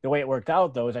way it worked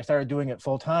out though, is I started doing it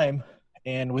full time,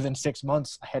 and within 6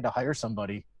 months I had to hire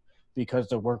somebody because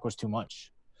the work was too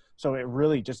much. So it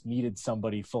really just needed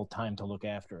somebody full time to look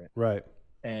after it. Right.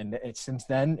 And since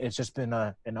then it's just been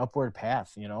an upward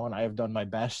path, and I have done my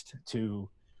best to,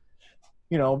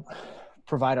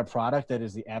 provide a product that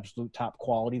is the absolute top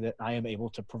quality that I am able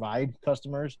to provide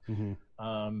customers. Mm-hmm.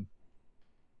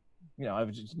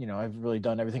 I've really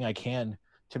done everything I can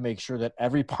to make sure that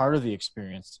every part of the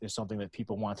experience is something that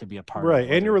people want to be a part of. Right.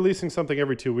 And you're releasing something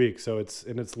every 2 weeks. So it's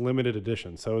limited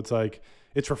edition. So it's like,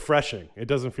 it's refreshing. It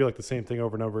doesn't feel like the same thing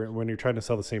over and over when you're trying to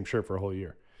sell the same shirt for a whole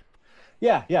year.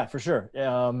 Yeah, for sure.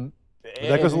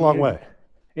 That goes a long way.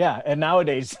 Yeah, and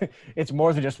nowadays it's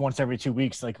more than just once every 2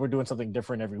 weeks. Like we're doing something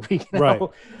different every week now. Right.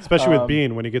 Especially with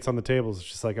Bean, when he gets on the tables, it's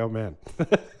just like, oh man.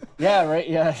 Yeah, right.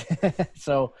 Yeah.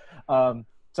 So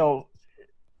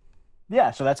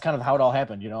that's kind of how it all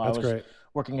happened. I was great.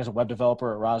 Working as a web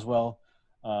developer at Roswell.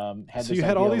 So you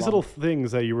had all these little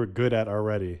things that you were good at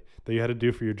already that you had to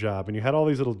do for your job, and you had all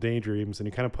these little daydreams, and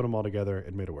you kind of put them all together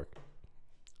and made it work.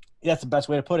 Yeah, that's the best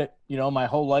way to put it. My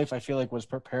whole life I feel like was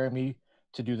preparing me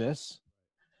to do this.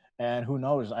 And who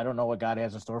knows? I don't know what God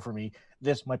has in store for me.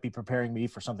 This might be preparing me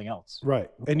for something else. Right.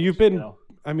 And you've been,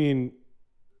 I mean,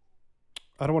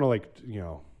 I don't want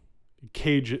to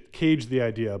cage the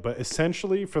idea, but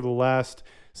essentially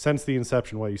since the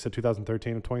inception, you said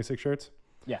 2013 of 26 shirts?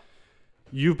 Yeah.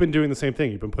 You've been doing the same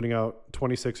thing. You've been putting out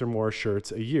 26 or more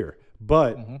shirts a year,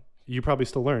 but you probably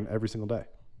still learn every single day.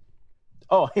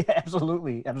 Oh, yeah,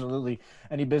 absolutely. Absolutely.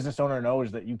 Any business owner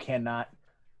knows that you cannot,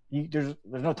 there's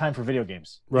no time for video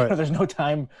games. Right. There's no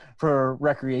time for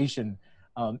recreation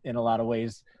in a lot of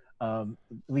ways, at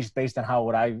least based on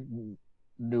what I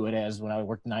knew it as when I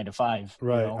worked 9 to 5.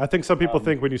 Right. I think some people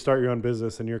think when you start your own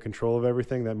business and you're in control of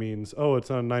everything, that means, it's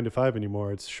not 9 to 5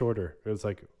 anymore. It's shorter. It's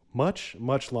like much,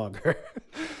 much longer.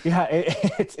 Yeah.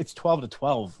 It's 12 to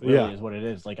 12 really is what it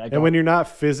is. And when you're not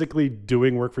physically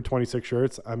doing work for 26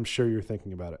 shirts, I'm sure you're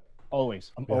thinking about it.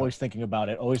 Always. I'm always thinking about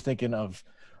it. Always thinking of,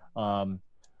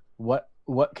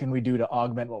 what can we do to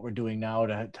augment what we're doing now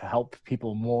to help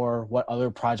people more? What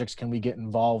other projects can we get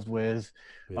involved with?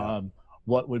 Yeah.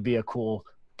 What would be a cool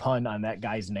pun on that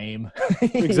guy's name?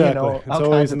 Exactly. It's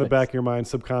always in the back of your mind,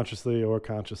 subconsciously or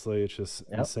consciously. It's just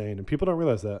insane. And people don't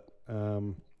realize that.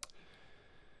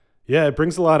 It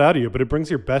brings a lot out of you, but it brings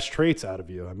your best traits out of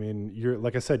you. I mean,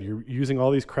 like I said, you're using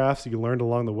all these crafts that you learned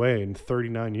along the way in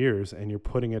 39 years, and you're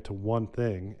putting it to one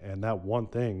thing. And that one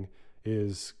thing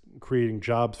is creating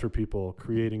jobs for people,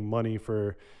 creating money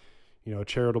for,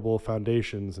 charitable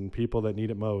foundations and people that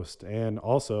need it most, and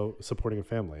also supporting a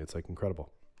family. It's like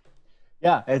incredible.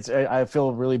 Yeah. I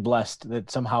feel really blessed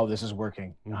that somehow this is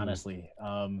working, honestly.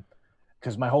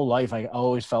 Because my whole life, I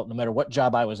always felt, no matter what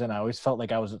job I was in, I always felt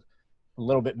like I was a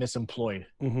little bit misemployed.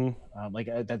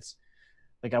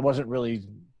 I wasn't really,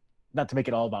 not to make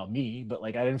it all about me, but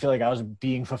I didn't feel like I was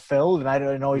being fulfilled, and I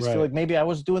didn't always feel like maybe I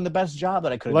was doing the best job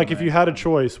that I could. If you had a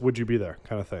choice, would you be there,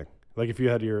 kind of thing? Like if you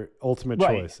had your ultimate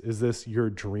choice, is this your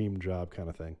dream job, kind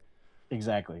of thing?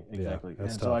 Exactly. Yeah, and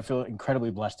so I feel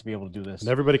incredibly blessed to be able to do this. And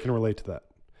everybody can relate to that.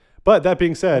 But that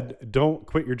being said, don't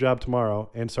quit your job tomorrow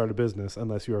and start a business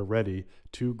unless you are ready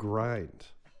to grind.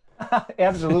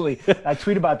 Absolutely. I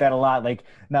tweet about that a lot.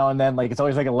 Now and then, it's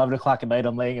always 11 o'clock at night.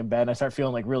 I'm laying in bed and I start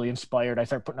feeling really inspired. I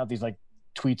start putting out these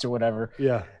tweets or whatever.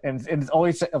 Yeah. And it's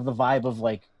always of the vibe of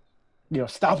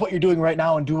stop what you're doing right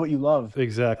now and do what you love.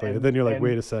 Exactly. And then you're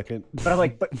wait a second. But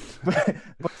I'm but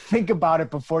think about it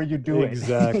before you do it.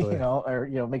 Exactly. Or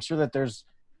make sure that there's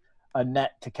a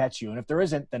net to catch you. And if there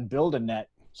isn't, then build a net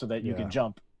so that you can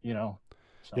jump, So.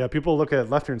 Yeah, people look at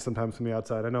left turns sometimes from the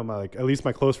outside. I know at least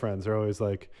my close friends are always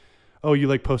like, oh,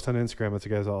 you post on Instagram. That's what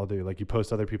you guys all do. You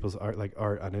post other people's art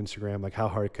on Instagram. How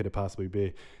hard could it possibly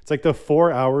be? It's the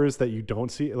 4 hours that you don't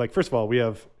see. First of all, me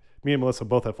and Melissa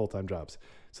both have full-time jobs.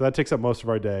 So that takes up most of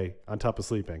our day on top of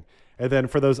sleeping. And then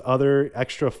for those other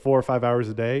extra 4 or 5 hours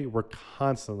a day, we're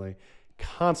constantly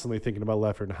thinking about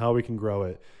left turn, how we can grow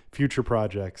it, future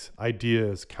projects,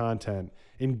 ideas, content,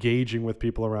 engaging with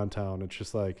people around town. It's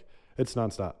just it's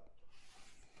nonstop.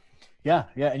 Yeah.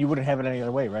 And you wouldn't have it any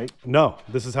other way, right? No,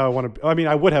 this is how I want to. I mean,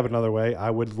 I would have it another way. I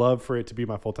would love for it to be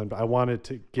my full time, but I want it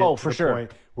to get to the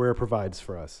point where it provides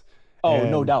for us. Oh,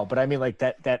 no doubt. But I mean,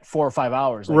 that 4 or 5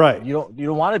 hours, right? You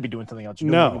don't want to be doing something else.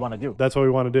 You're doing what you want to do. That's what we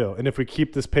want to do. And if we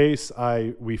keep this pace,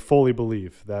 we fully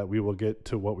believe that we will get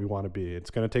to what we want to be.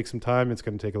 It's going to take some time. It's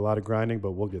going to take a lot of grinding,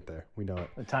 but we'll get there. We know it.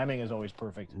 The timing is always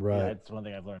perfect. Right. Yeah, that's one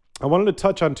thing I've learned. I wanted to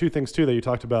touch on 2 things too that you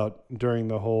talked about during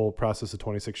the whole process of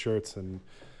 26 shirts and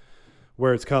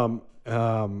where it's come.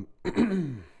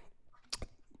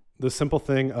 The simple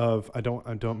thing of, I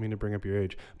don't mean to bring up your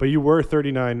age, but you were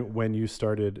 39 when you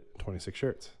started 26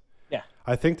 shirts. Yeah.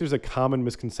 I think there's a common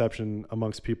misconception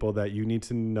amongst people that you need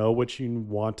to know what you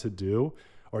want to do,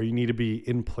 or you need to be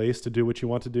in place to do what you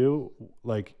want to do,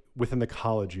 within the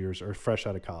college years or fresh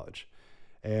out of college.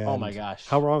 And oh my gosh.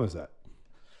 How wrong is that?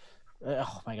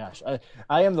 Oh my gosh.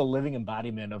 I am the living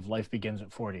embodiment of life begins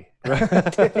at 40.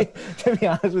 to be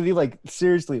honest with you,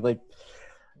 seriously,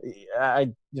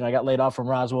 I got laid off from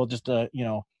Roswell just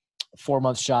 4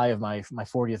 months shy of my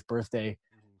 40th birthday,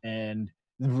 and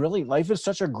really life is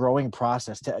such a growing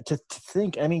process to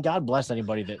think. I mean, God bless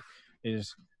anybody that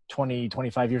is 20,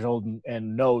 25 years old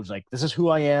and knows like this is who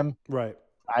I am. Right.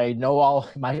 I know all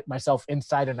myself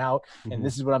inside and out, and Mm-hmm.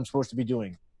 this is what I'm supposed to be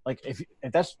doing. Like if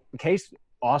that's the case,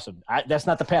 awesome. That's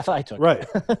not the path I took. Right.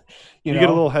 you You get a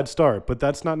know, little head start, but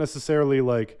that's not necessarily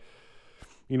like,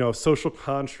 social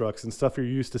constructs and stuff you're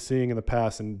used to seeing in the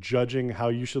past and judging how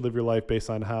you should live your life based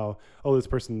on how, oh, this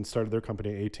person started their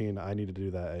company at 18. I need to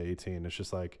do that at 18. It's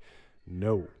just like,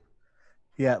 no.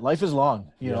 yeah, life is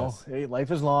long. Yes.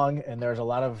 Life is long, and there's a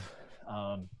lot of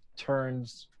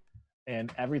turns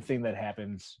and everything that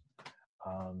happens.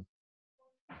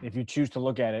 If you choose to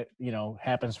look at it,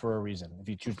 happens for a reason. If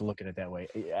you choose to look at it that way,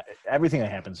 everything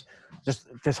that happens, just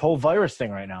this whole virus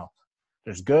thing right now,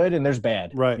 there's good and there's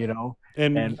bad, Right.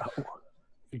 And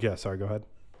yeah, sorry, go ahead.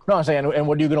 No, I'm saying, and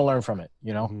what are you going to learn from it?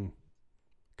 Mm-hmm.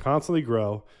 Constantly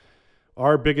grow.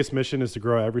 Our biggest mission is to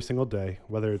grow every single day,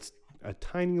 whether it's a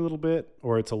tiny little bit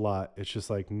or it's a lot. It's just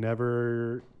like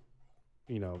never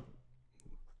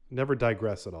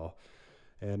digress at all.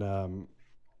 And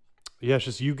yeah, it's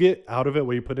just you get out of it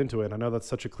what you put into it. I know that's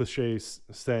such a cliche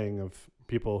saying of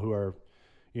people who are,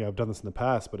 I've done this in the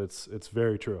past, but it's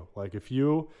very true. Like if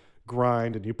you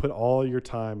grind and you put all your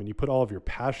time and you put all of your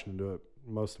passion into it,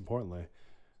 most importantly,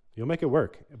 you'll make it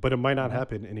work. But it might not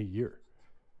happen in a year.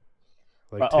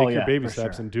 Like take your baby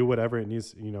steps and do whatever it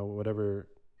needs, whatever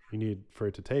you need for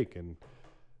it to take, and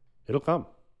it'll come.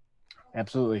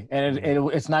 Absolutely. And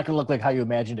it's not going to look like how you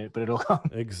imagined it, but it'll come.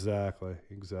 Exactly.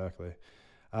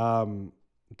 2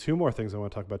 more things I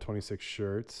want to talk about 26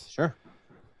 shirts. Sure.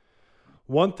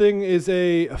 One thing is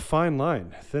a fine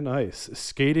line, thin ice,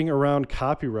 skating around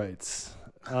copyrights.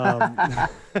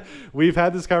 We've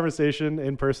had this conversation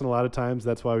in person a lot of times.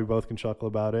 That's why we both can chuckle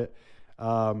about it.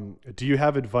 Do you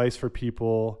have advice for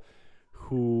people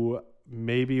who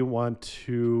maybe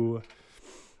who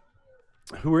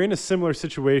are in a similar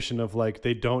situation of like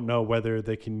they don't know whether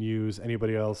they can use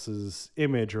anybody else's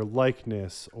image or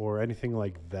likeness or anything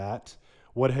like that?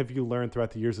 What have you learned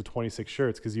throughout the years of 26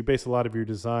 shirts? Because you base a lot of your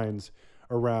designs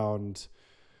around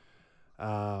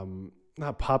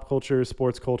not pop culture,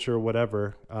 sports culture,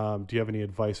 whatever. Do you have any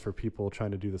advice for people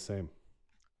trying to do the same?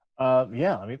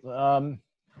 Yeah. I mean,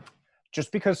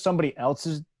 just because somebody else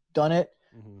has done it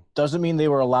doesn't mean they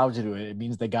were allowed to do it. It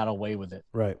means they got away with it.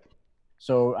 Right.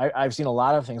 So I've seen a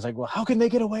lot of things like, well, how can they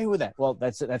get away with that? Well,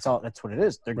 that's what it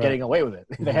is. They're getting away with it.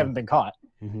 They haven't been caught,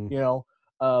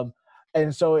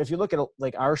 and so if you look at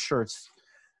like our shirts,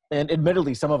 and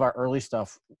admittedly, some of our early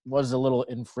stuff was a little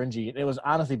infringing. It was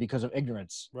honestly because of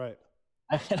ignorance. Right.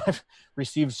 I've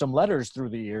received some letters through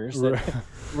the years that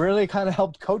really kind of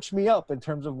helped coach me up in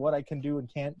terms of what I can do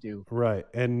and can't do. Right.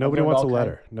 And nobody wants a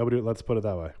letter. Let's put it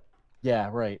that way. Yeah.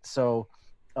 Right. So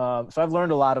I've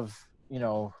learned a lot of,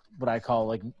 what I call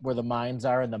like where the minds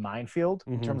are in the minefield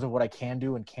in terms of what I can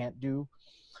do and can't do.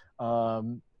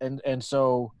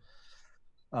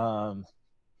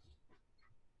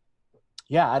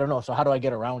 Yeah, I don't know. So how do I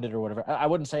get around it or whatever? I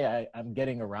wouldn't say I'm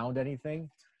getting around anything.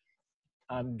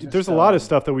 There's a lot of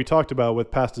stuff that we talked about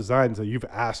with past designs that you've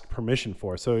asked permission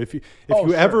for. So if you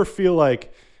ever feel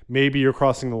like maybe you're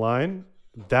crossing the line,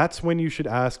 that's when you should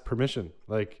ask permission.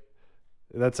 Like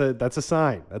that's a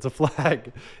sign. That's a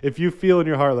flag. If you feel in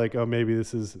your heart like, oh, maybe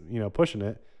this is, pushing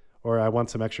it, or I want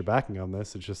some extra backing on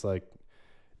this, it's just like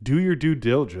do your due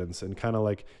diligence and kind of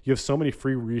like you have so many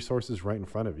free resources right in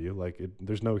front of you. Like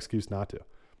there's no excuse not to.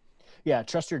 Yeah,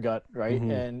 trust your gut, right?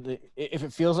 And if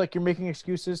it feels like you're making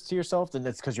excuses to yourself, then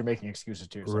that's because you're making excuses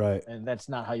to yourself. Right. And that's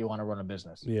not how you want to run a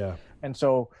business. Yeah. And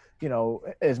so,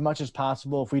 as much as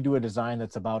possible, if we do a design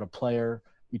that's about a player,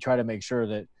 we try to make sure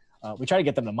that we try to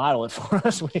get them to model it for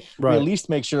us. We at least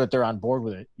make sure that they're on board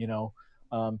with it.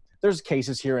 There's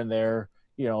cases here and there,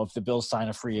 if the Bills sign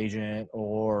a free agent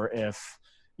or if,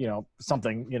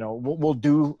 something, we'll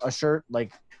do a shirt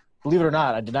like, believe it or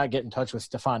not, I did not get in touch with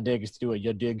Stefan Diggs to do a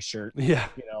Ya Dig shirt. Yeah.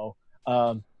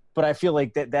 But I feel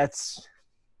like that's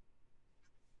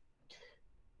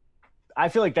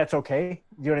okay.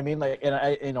 You know what I mean? Like, and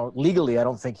I, legally, I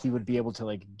don't think he would be able to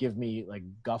like give me like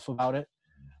guff about it.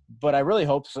 But I really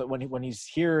hope so when he's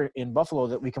here in Buffalo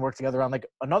that we can work together on like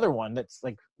another one that's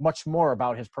like much more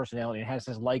about his personality and has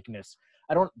his likeness.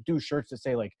 I don't do shirts that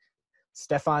say like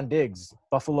Stefan Diggs,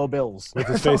 Buffalo Bills, with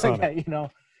his face on like it.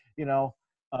 That,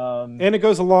 and it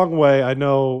goes a long way. I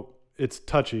know it's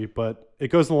touchy, but it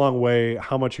goes a long way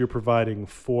how much you're providing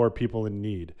for people in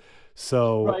need.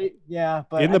 So right, yeah,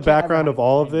 but in the background of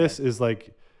all of this is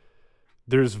like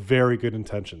there's very good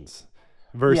intentions.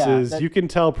 versus you can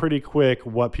tell pretty quick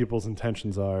what people's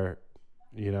intentions are,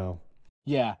 you know.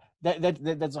 Yeah, that's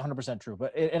 100% true.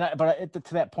 But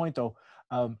to that point though,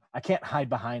 I can't hide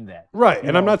behind that. Right,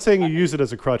 and I'm not saying you use it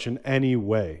as a crutch in any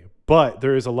way, but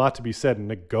there is a lot to be said,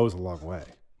 and it goes a long way.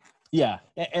 Yeah,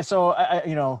 and so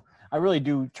I really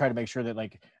do try to make sure that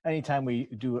like anytime we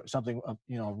do something,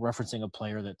 referencing a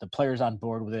player, that the player's on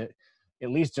board with it. At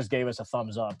least just gave us a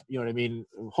thumbs up. You know what I mean?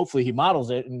 Hopefully he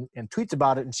models it and tweets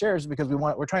about it and shares it because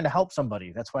we're trying to help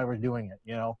somebody. That's why we're doing it.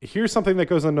 You know. Here's something that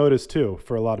goes unnoticed too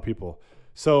for a lot of people.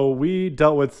 So we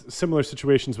dealt with similar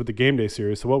situations with the game day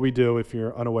series. So what we do, if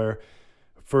you're unaware,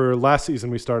 for last season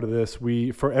we started this.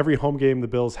 For every home game the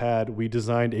Bills had, we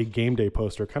designed a game day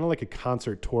poster, kind of like a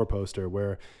concert tour poster,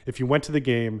 where if you went to the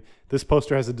game, this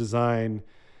poster has a design.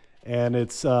 And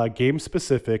it's game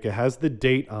specific. It has the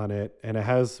date on it, and it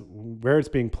has where it's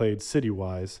being played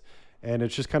city-wise. And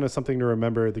it's just kind of something to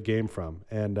remember the game from.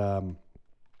 And,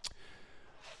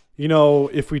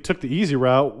 if we took the easy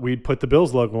route, we'd put the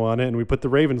Bills logo on it, and we put the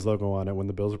Ravens logo on it when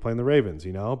the Bills are playing the Ravens,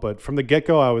 But from the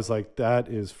get-go, I was like, that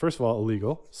is, first of all,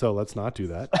 illegal, so let's not do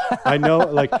that. I know,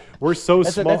 like, we're so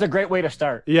small. That's a great way to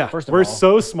start. Yeah, first of we're all.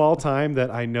 so small time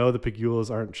that I know the Pegulas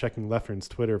aren't checking Leffern's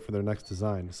Twitter for their next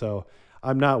design. So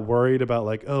I'm not worried about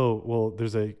like, oh, well,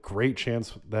 there's a great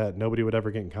chance that nobody would ever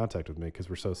get in contact with me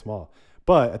because we're so small.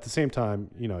 But at the same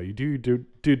time, you do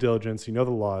due diligence, the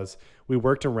laws. We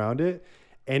worked around it.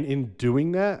 And in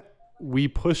doing that, we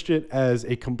pushed it as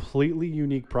a completely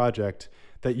unique project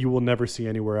that you will never see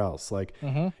anywhere else. Like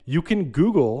you can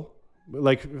Google,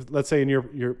 like let's say in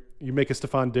you make a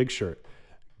Stephon Diggs shirt.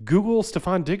 Google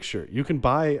Stephon Diggs shirt. You can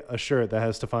buy a shirt that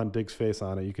has Stephon Diggs' face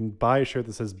on it. You can buy a shirt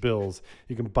that says Bills.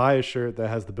 You can buy a shirt that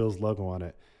has the Bills logo on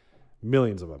it.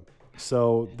 Millions of them.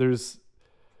 So there's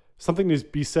something to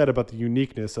be said about the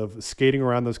uniqueness of skating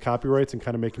around those copyrights and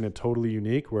kind of making it totally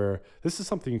unique, where this is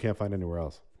something you can't find anywhere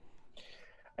else.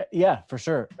 Yeah, for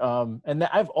sure. And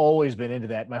I've always been into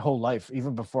that my whole life,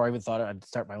 even before I even thought I'd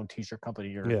start my own t-shirt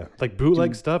company. Like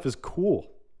bootleg stuff is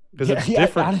cool because it's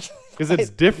different. Because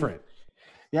it's different.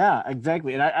 Yeah,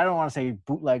 exactly. And I don't want to say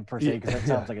bootleg per se because that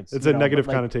sounds like it's a negative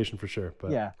connotation for sure.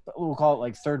 But but we'll call it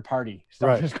like third party stuff.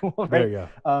 Right. Is cool, right? There you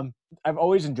go. I've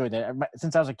always enjoyed that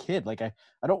since I was a kid. Like I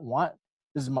don't want,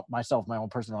 this is myself, my own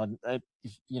personal. The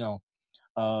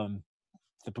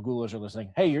Pegulas are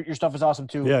listening. Hey, your stuff is awesome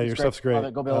too. Yeah, your stuff's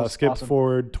great. Go Bills. Skip awesome.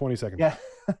 forward 20 seconds. Yeah,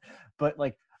 but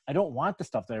like I don't want the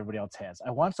stuff that everybody else has.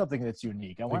 I want something that's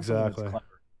unique. I want something that's clever.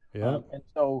 Yeah, and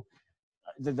so.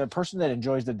 The person that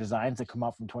enjoys the designs that come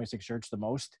out from 26 shirts the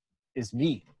most is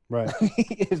me. Right.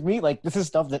 Is me. Like this is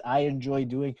stuff that I enjoy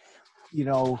doing.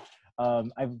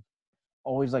 I've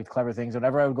always liked clever things.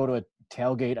 Whenever I would go to a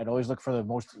tailgate, I'd always look for the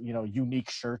most,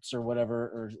 unique shirts or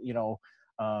whatever,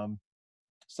 or,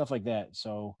 stuff like that.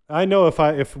 So I know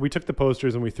if we took the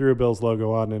posters and we threw a Bills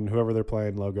logo on and whoever they're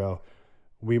playing logo,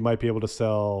 we might be able to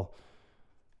sell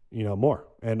more.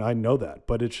 And I know that,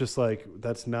 but it's just like,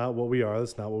 that's not what we are.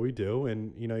 That's not what we do.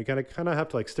 And, you gotta kind of have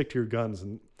to like stick to your guns,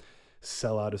 and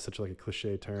sell out is such like a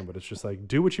cliche term, but it's just like,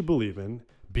 do what you believe in,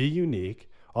 be unique,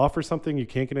 offer something you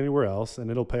can't get anywhere else, and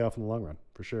it'll pay off in the long run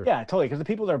for sure. Yeah, totally. Cause the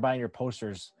people that are buying your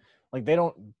posters, like they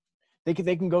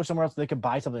can go somewhere else. They can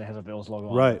buy something that has a Bills logo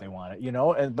on it if they want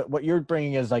it, but what you're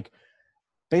bringing is like,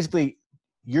 basically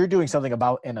you're doing something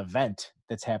about an event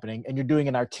that's happening, and you're doing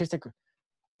an artistic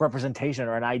representation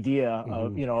or an idea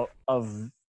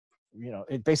of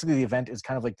it. Basically the event is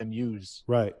kind of like the muse,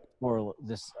 right, for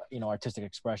this artistic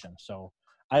expression. So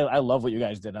I love what you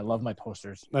guys did. I love my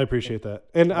posters. I appreciate that.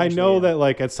 And I know that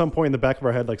like at some point in the back of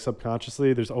our head, like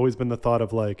subconsciously, there's always been the thought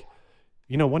of like,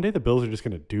 one day the Bills are just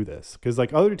going to do this, because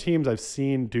like other teams I've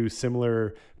seen do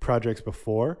similar projects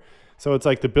before. So it's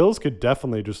like the Bills could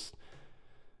definitely just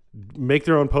make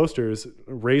their own posters,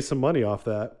 raise some money off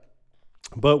that.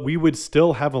 But we would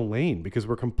still have a lane because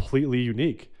we're completely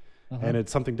unique, and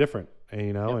it's something different,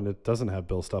 and it doesn't have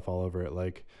Bill stuff all over it.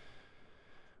 Like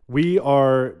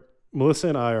Melissa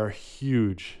and I are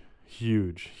huge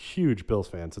Bills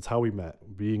fans. It's how we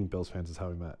met. Being Bills fans is how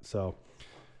we met. So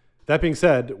that being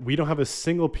said, we don't have a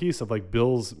single piece of like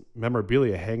Bills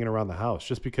memorabilia hanging around the house,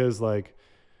 just because like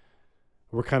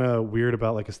we're kind of weird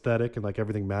about like aesthetic and like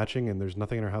everything matching, and there's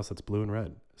nothing in our house that's blue and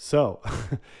red. So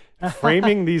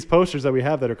framing these posters that we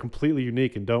have that are completely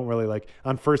unique and don't really like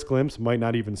on first glimpse might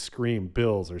not even scream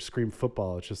Bills or scream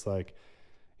football. It's just like,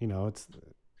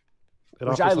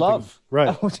 which I love. Right.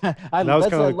 That was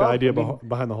kind of like the idea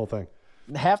behind the whole thing.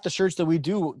 Half the shirts that we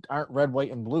do aren't red,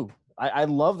 white, and blue. I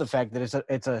love the fact that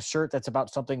it's a shirt that's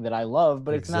about something that I love,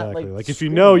 but it's not like if you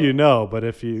know, but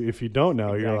if you don't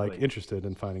know, you're like interested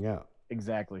in finding out.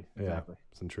 Exactly. Yeah,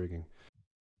 it's intriguing.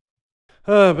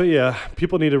 But yeah,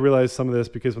 people need to realize some of this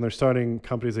because when they're starting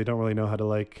companies, they don't really know how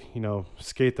to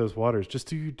skate those waters. Just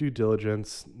do your due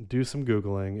diligence, do some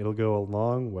Googling. It'll go a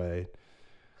long way,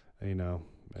 and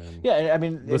Yeah, I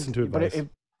mean, listen to advice.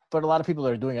 but a lot of people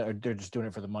that are doing it they're just doing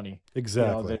it for the money.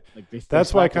 Exactly. They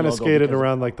That's why I slap the kind of logo skated because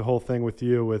around like the whole thing with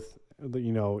you with,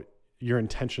 your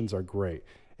intentions are great.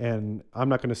 And I'm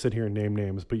not going to sit here and name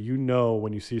names, but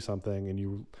when you see something and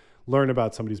you learn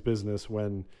about somebody's business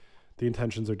when the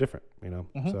intentions are different,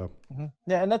 so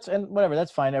yeah, and whatever,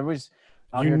 that's fine. Everybody's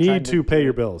out you here need trying to pay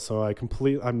your bills. So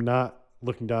I'm not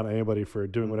looking down at anybody for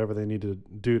doing whatever they need to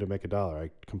do to make a dollar.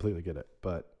 I completely get it,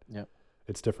 but Yep.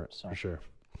 it's different for sure.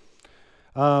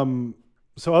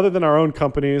 So other than our own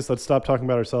companies, let's stop talking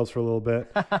about ourselves for a little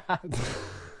bit.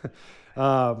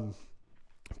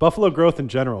 Buffalo growth in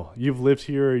general. You've lived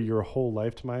here your whole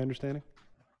life, to my understanding.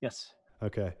 Yes.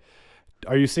 Okay.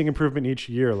 Are you seeing improvement each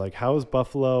year? Like, how is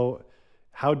Buffalo?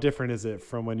 How different is it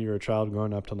from when you were a child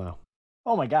growing up till now?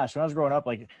 Oh my gosh, when I was growing up,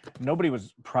 like nobody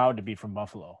was proud to be from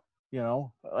Buffalo.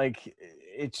 Like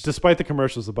it's Despite the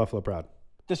commercials of Buffalo Proud.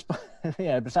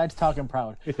 yeah. Besides talking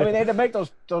proud, I mean they had to make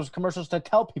those commercials to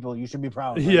tell people you should be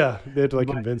proud. Right? Yeah, they had to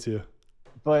convince you.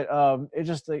 But it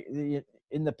just like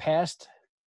in the past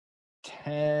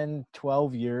 10,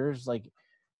 12 years, like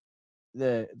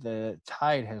the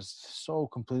tide has so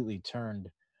completely turned.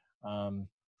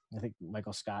 I think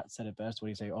Michael Scott said it best when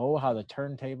he say, "Oh, how the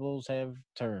turntables have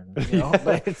turned."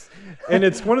 But and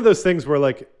it's one of those things where,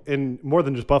 like, in more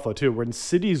than just Buffalo too, when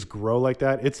cities grow like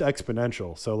that, it's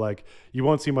exponential. So like, you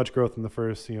won't see much growth in the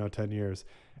first 10 years,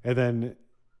 and then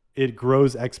it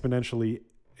grows exponentially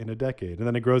in a decade, and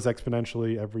then it grows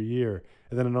exponentially every year,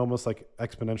 and then it almost like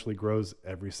exponentially grows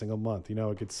every single month.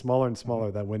 It gets smaller and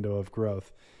smaller, that window of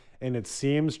growth, and it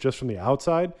seems just from the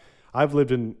outside. I've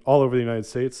lived in all over the United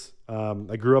States.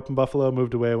 I grew up in Buffalo,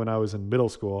 moved away when I was in middle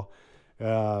school,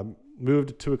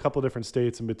 moved to a couple different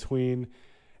states in between,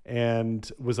 and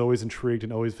was always intrigued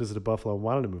and always visited Buffalo and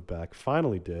wanted to move back.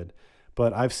 Finally did.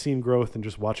 But I've seen growth in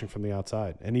just watching from the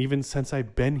outside. And even since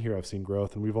I've been here, I've seen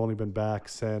growth. And we've only been back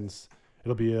since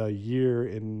it'll be a year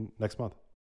in next month.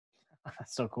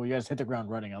 That's so cool. You guys hit the ground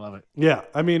running. I love it. Yeah.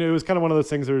 I mean, it was kind of one of those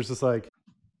things where it was just like,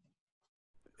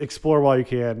 explore while you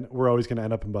can. We're always going to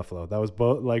end up in Buffalo. That was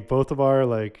both of our,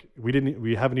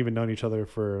 we haven't even known each other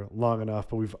for long enough,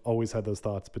 but we've always had those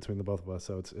thoughts between the both of us.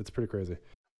 So it's pretty crazy.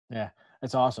 Yeah,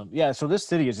 it's awesome. Yeah. So this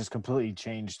city has just completely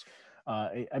changed.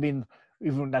 I mean,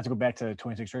 even not to go back to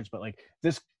 26 Shirts, but like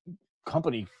this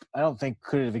company, I don't think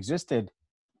could have existed.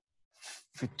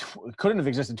 Couldn't have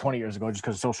existed 20 years ago just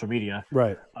because of social media.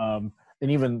 Right. And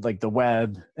even like the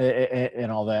web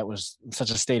and all that was such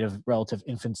a state of relative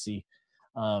infancy.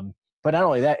 But not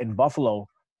only that, in Buffalo,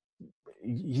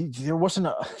 there wasn't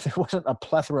a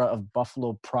plethora of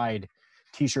Buffalo Pride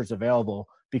T-shirts available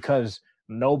because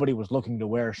nobody was looking to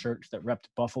wear shirts that repped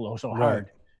Buffalo so hard,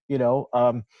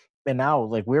 And now,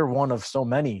 like, we're one of so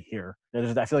many here.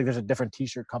 I feel like there's a different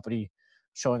T-shirt company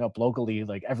showing up locally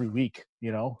like every week,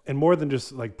 And more than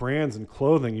just like brands and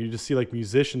clothing, you just see like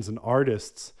musicians and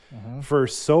artists. For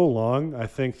so long, I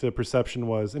think the perception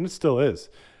was, and it still is,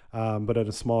 but at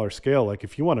a smaller scale, like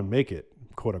if you want to make it,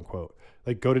 quote unquote,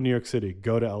 like go to New York City,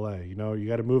 go to LA, you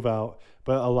got to move out.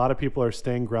 But a lot of people are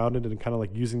staying grounded and kind of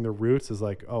like using their roots as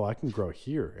like, oh, I can grow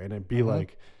here. And it'd be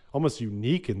like almost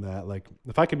unique in that, like,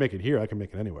 if I can make it here, I can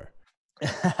make it anywhere.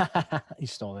 You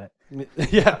stole that.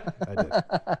 Yeah, I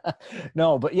did.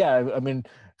 No, but yeah, I mean,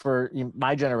 for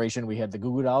my generation, we had the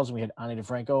Goo Goo Dolls and we had Ani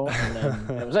DeFranco, and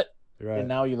then that was it. Right. And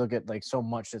now you look at like so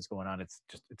much that's going on. It's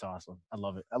awesome. I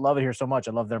love it. I love it here so much.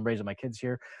 I love that I'm raising my kids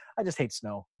here. I just hate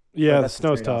snow. Yeah, the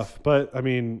snow's tough. But I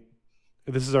mean,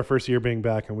 this is our first year being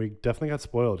back, and we definitely got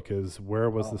spoiled because where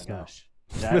was the snow?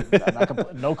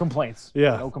 No complaints.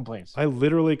 Yeah. No complaints. I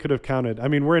literally could have counted. I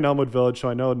mean, we're in Elmwood Village, so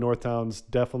I know North Towns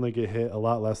definitely get hit a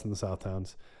lot less than the South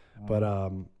Towns. But I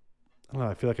don't know.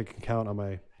 I feel like I can count on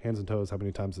my hands and toes how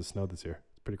many times it snowed this year.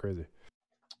 It's pretty crazy.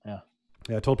 Yeah.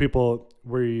 Yeah, I told people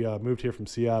we moved here from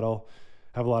Seattle,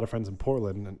 have a lot of friends in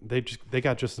Portland, and they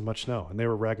got just as much snow, and they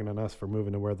were ragging on us for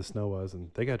moving to where the snow was, and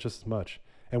they got just as much.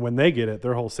 And when they get it,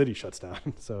 their whole city shuts down.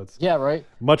 So it's right.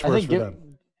 Much worse for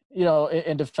them.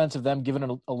 In defense of them,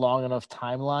 given a long enough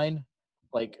timeline,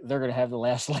 like they're gonna have the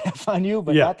last laugh on you,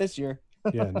 but not this year.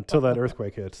 Yeah, until that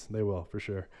earthquake hits, they will for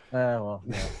sure. The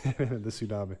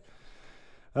tsunami.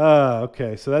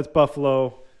 Okay, so that's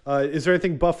Buffalo. Is there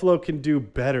anything Buffalo can do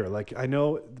better? Like, I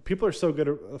know people are so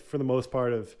good for the most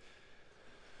part of,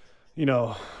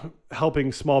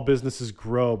 helping small businesses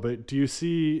grow, but do you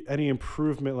see any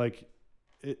improvement? Like,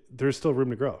 there's still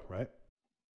room to grow, right?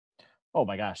 Oh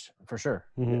my gosh, for sure.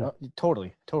 Mhm.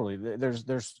 Totally, totally.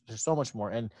 There's so much more,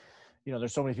 and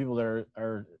there's so many people that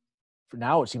are for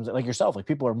now. It seems like yourself, like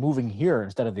people are moving here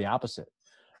instead of the opposite.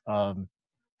 Um,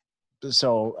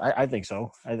 so I think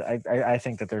so. I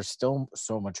think that there's still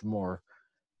so much more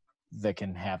that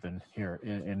can happen here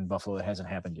in Buffalo that hasn't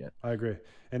happened yet. I agree.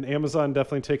 And Amazon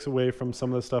definitely takes away from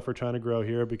some of the stuff we're trying to grow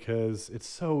here because it's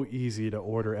so easy to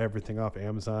order everything off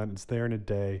Amazon. It's there in a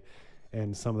day,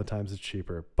 and some of the times it's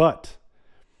cheaper. But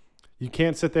you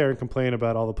can't sit there and complain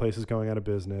about all the places going out of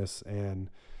business and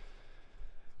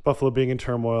Buffalo being in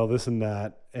turmoil, this and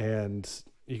that. And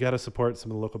you got to support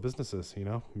some of the local businesses,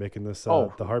 making this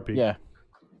Oh the heartbeat. yeah,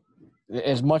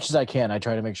 as much as I can, I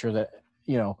try to make sure that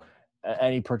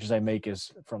any purchase I make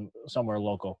is from somewhere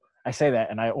local. I say that,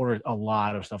 and I ordered a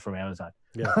lot of stuff from Amazon.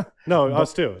 Yeah. No,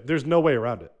 us too. There's no way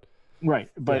around it. Right,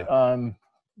 but Yeah.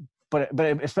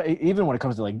 even when it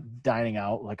comes to like dining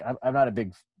out, like I'm not a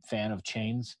big fan of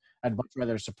chains. I'd much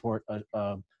rather support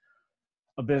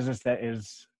a business that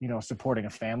is supporting a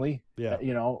family. Yeah.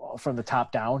 From the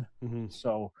top down. Mm-hmm.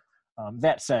 So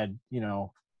that said,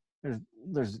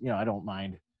 there's I don't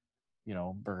mind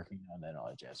Burger King and all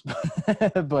that jazz.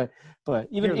 but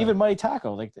even Mighty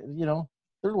Taco, like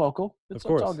they're local. Of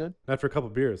course. It's all good. Not for a couple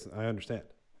of beers. I understand.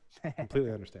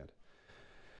 Completely understand.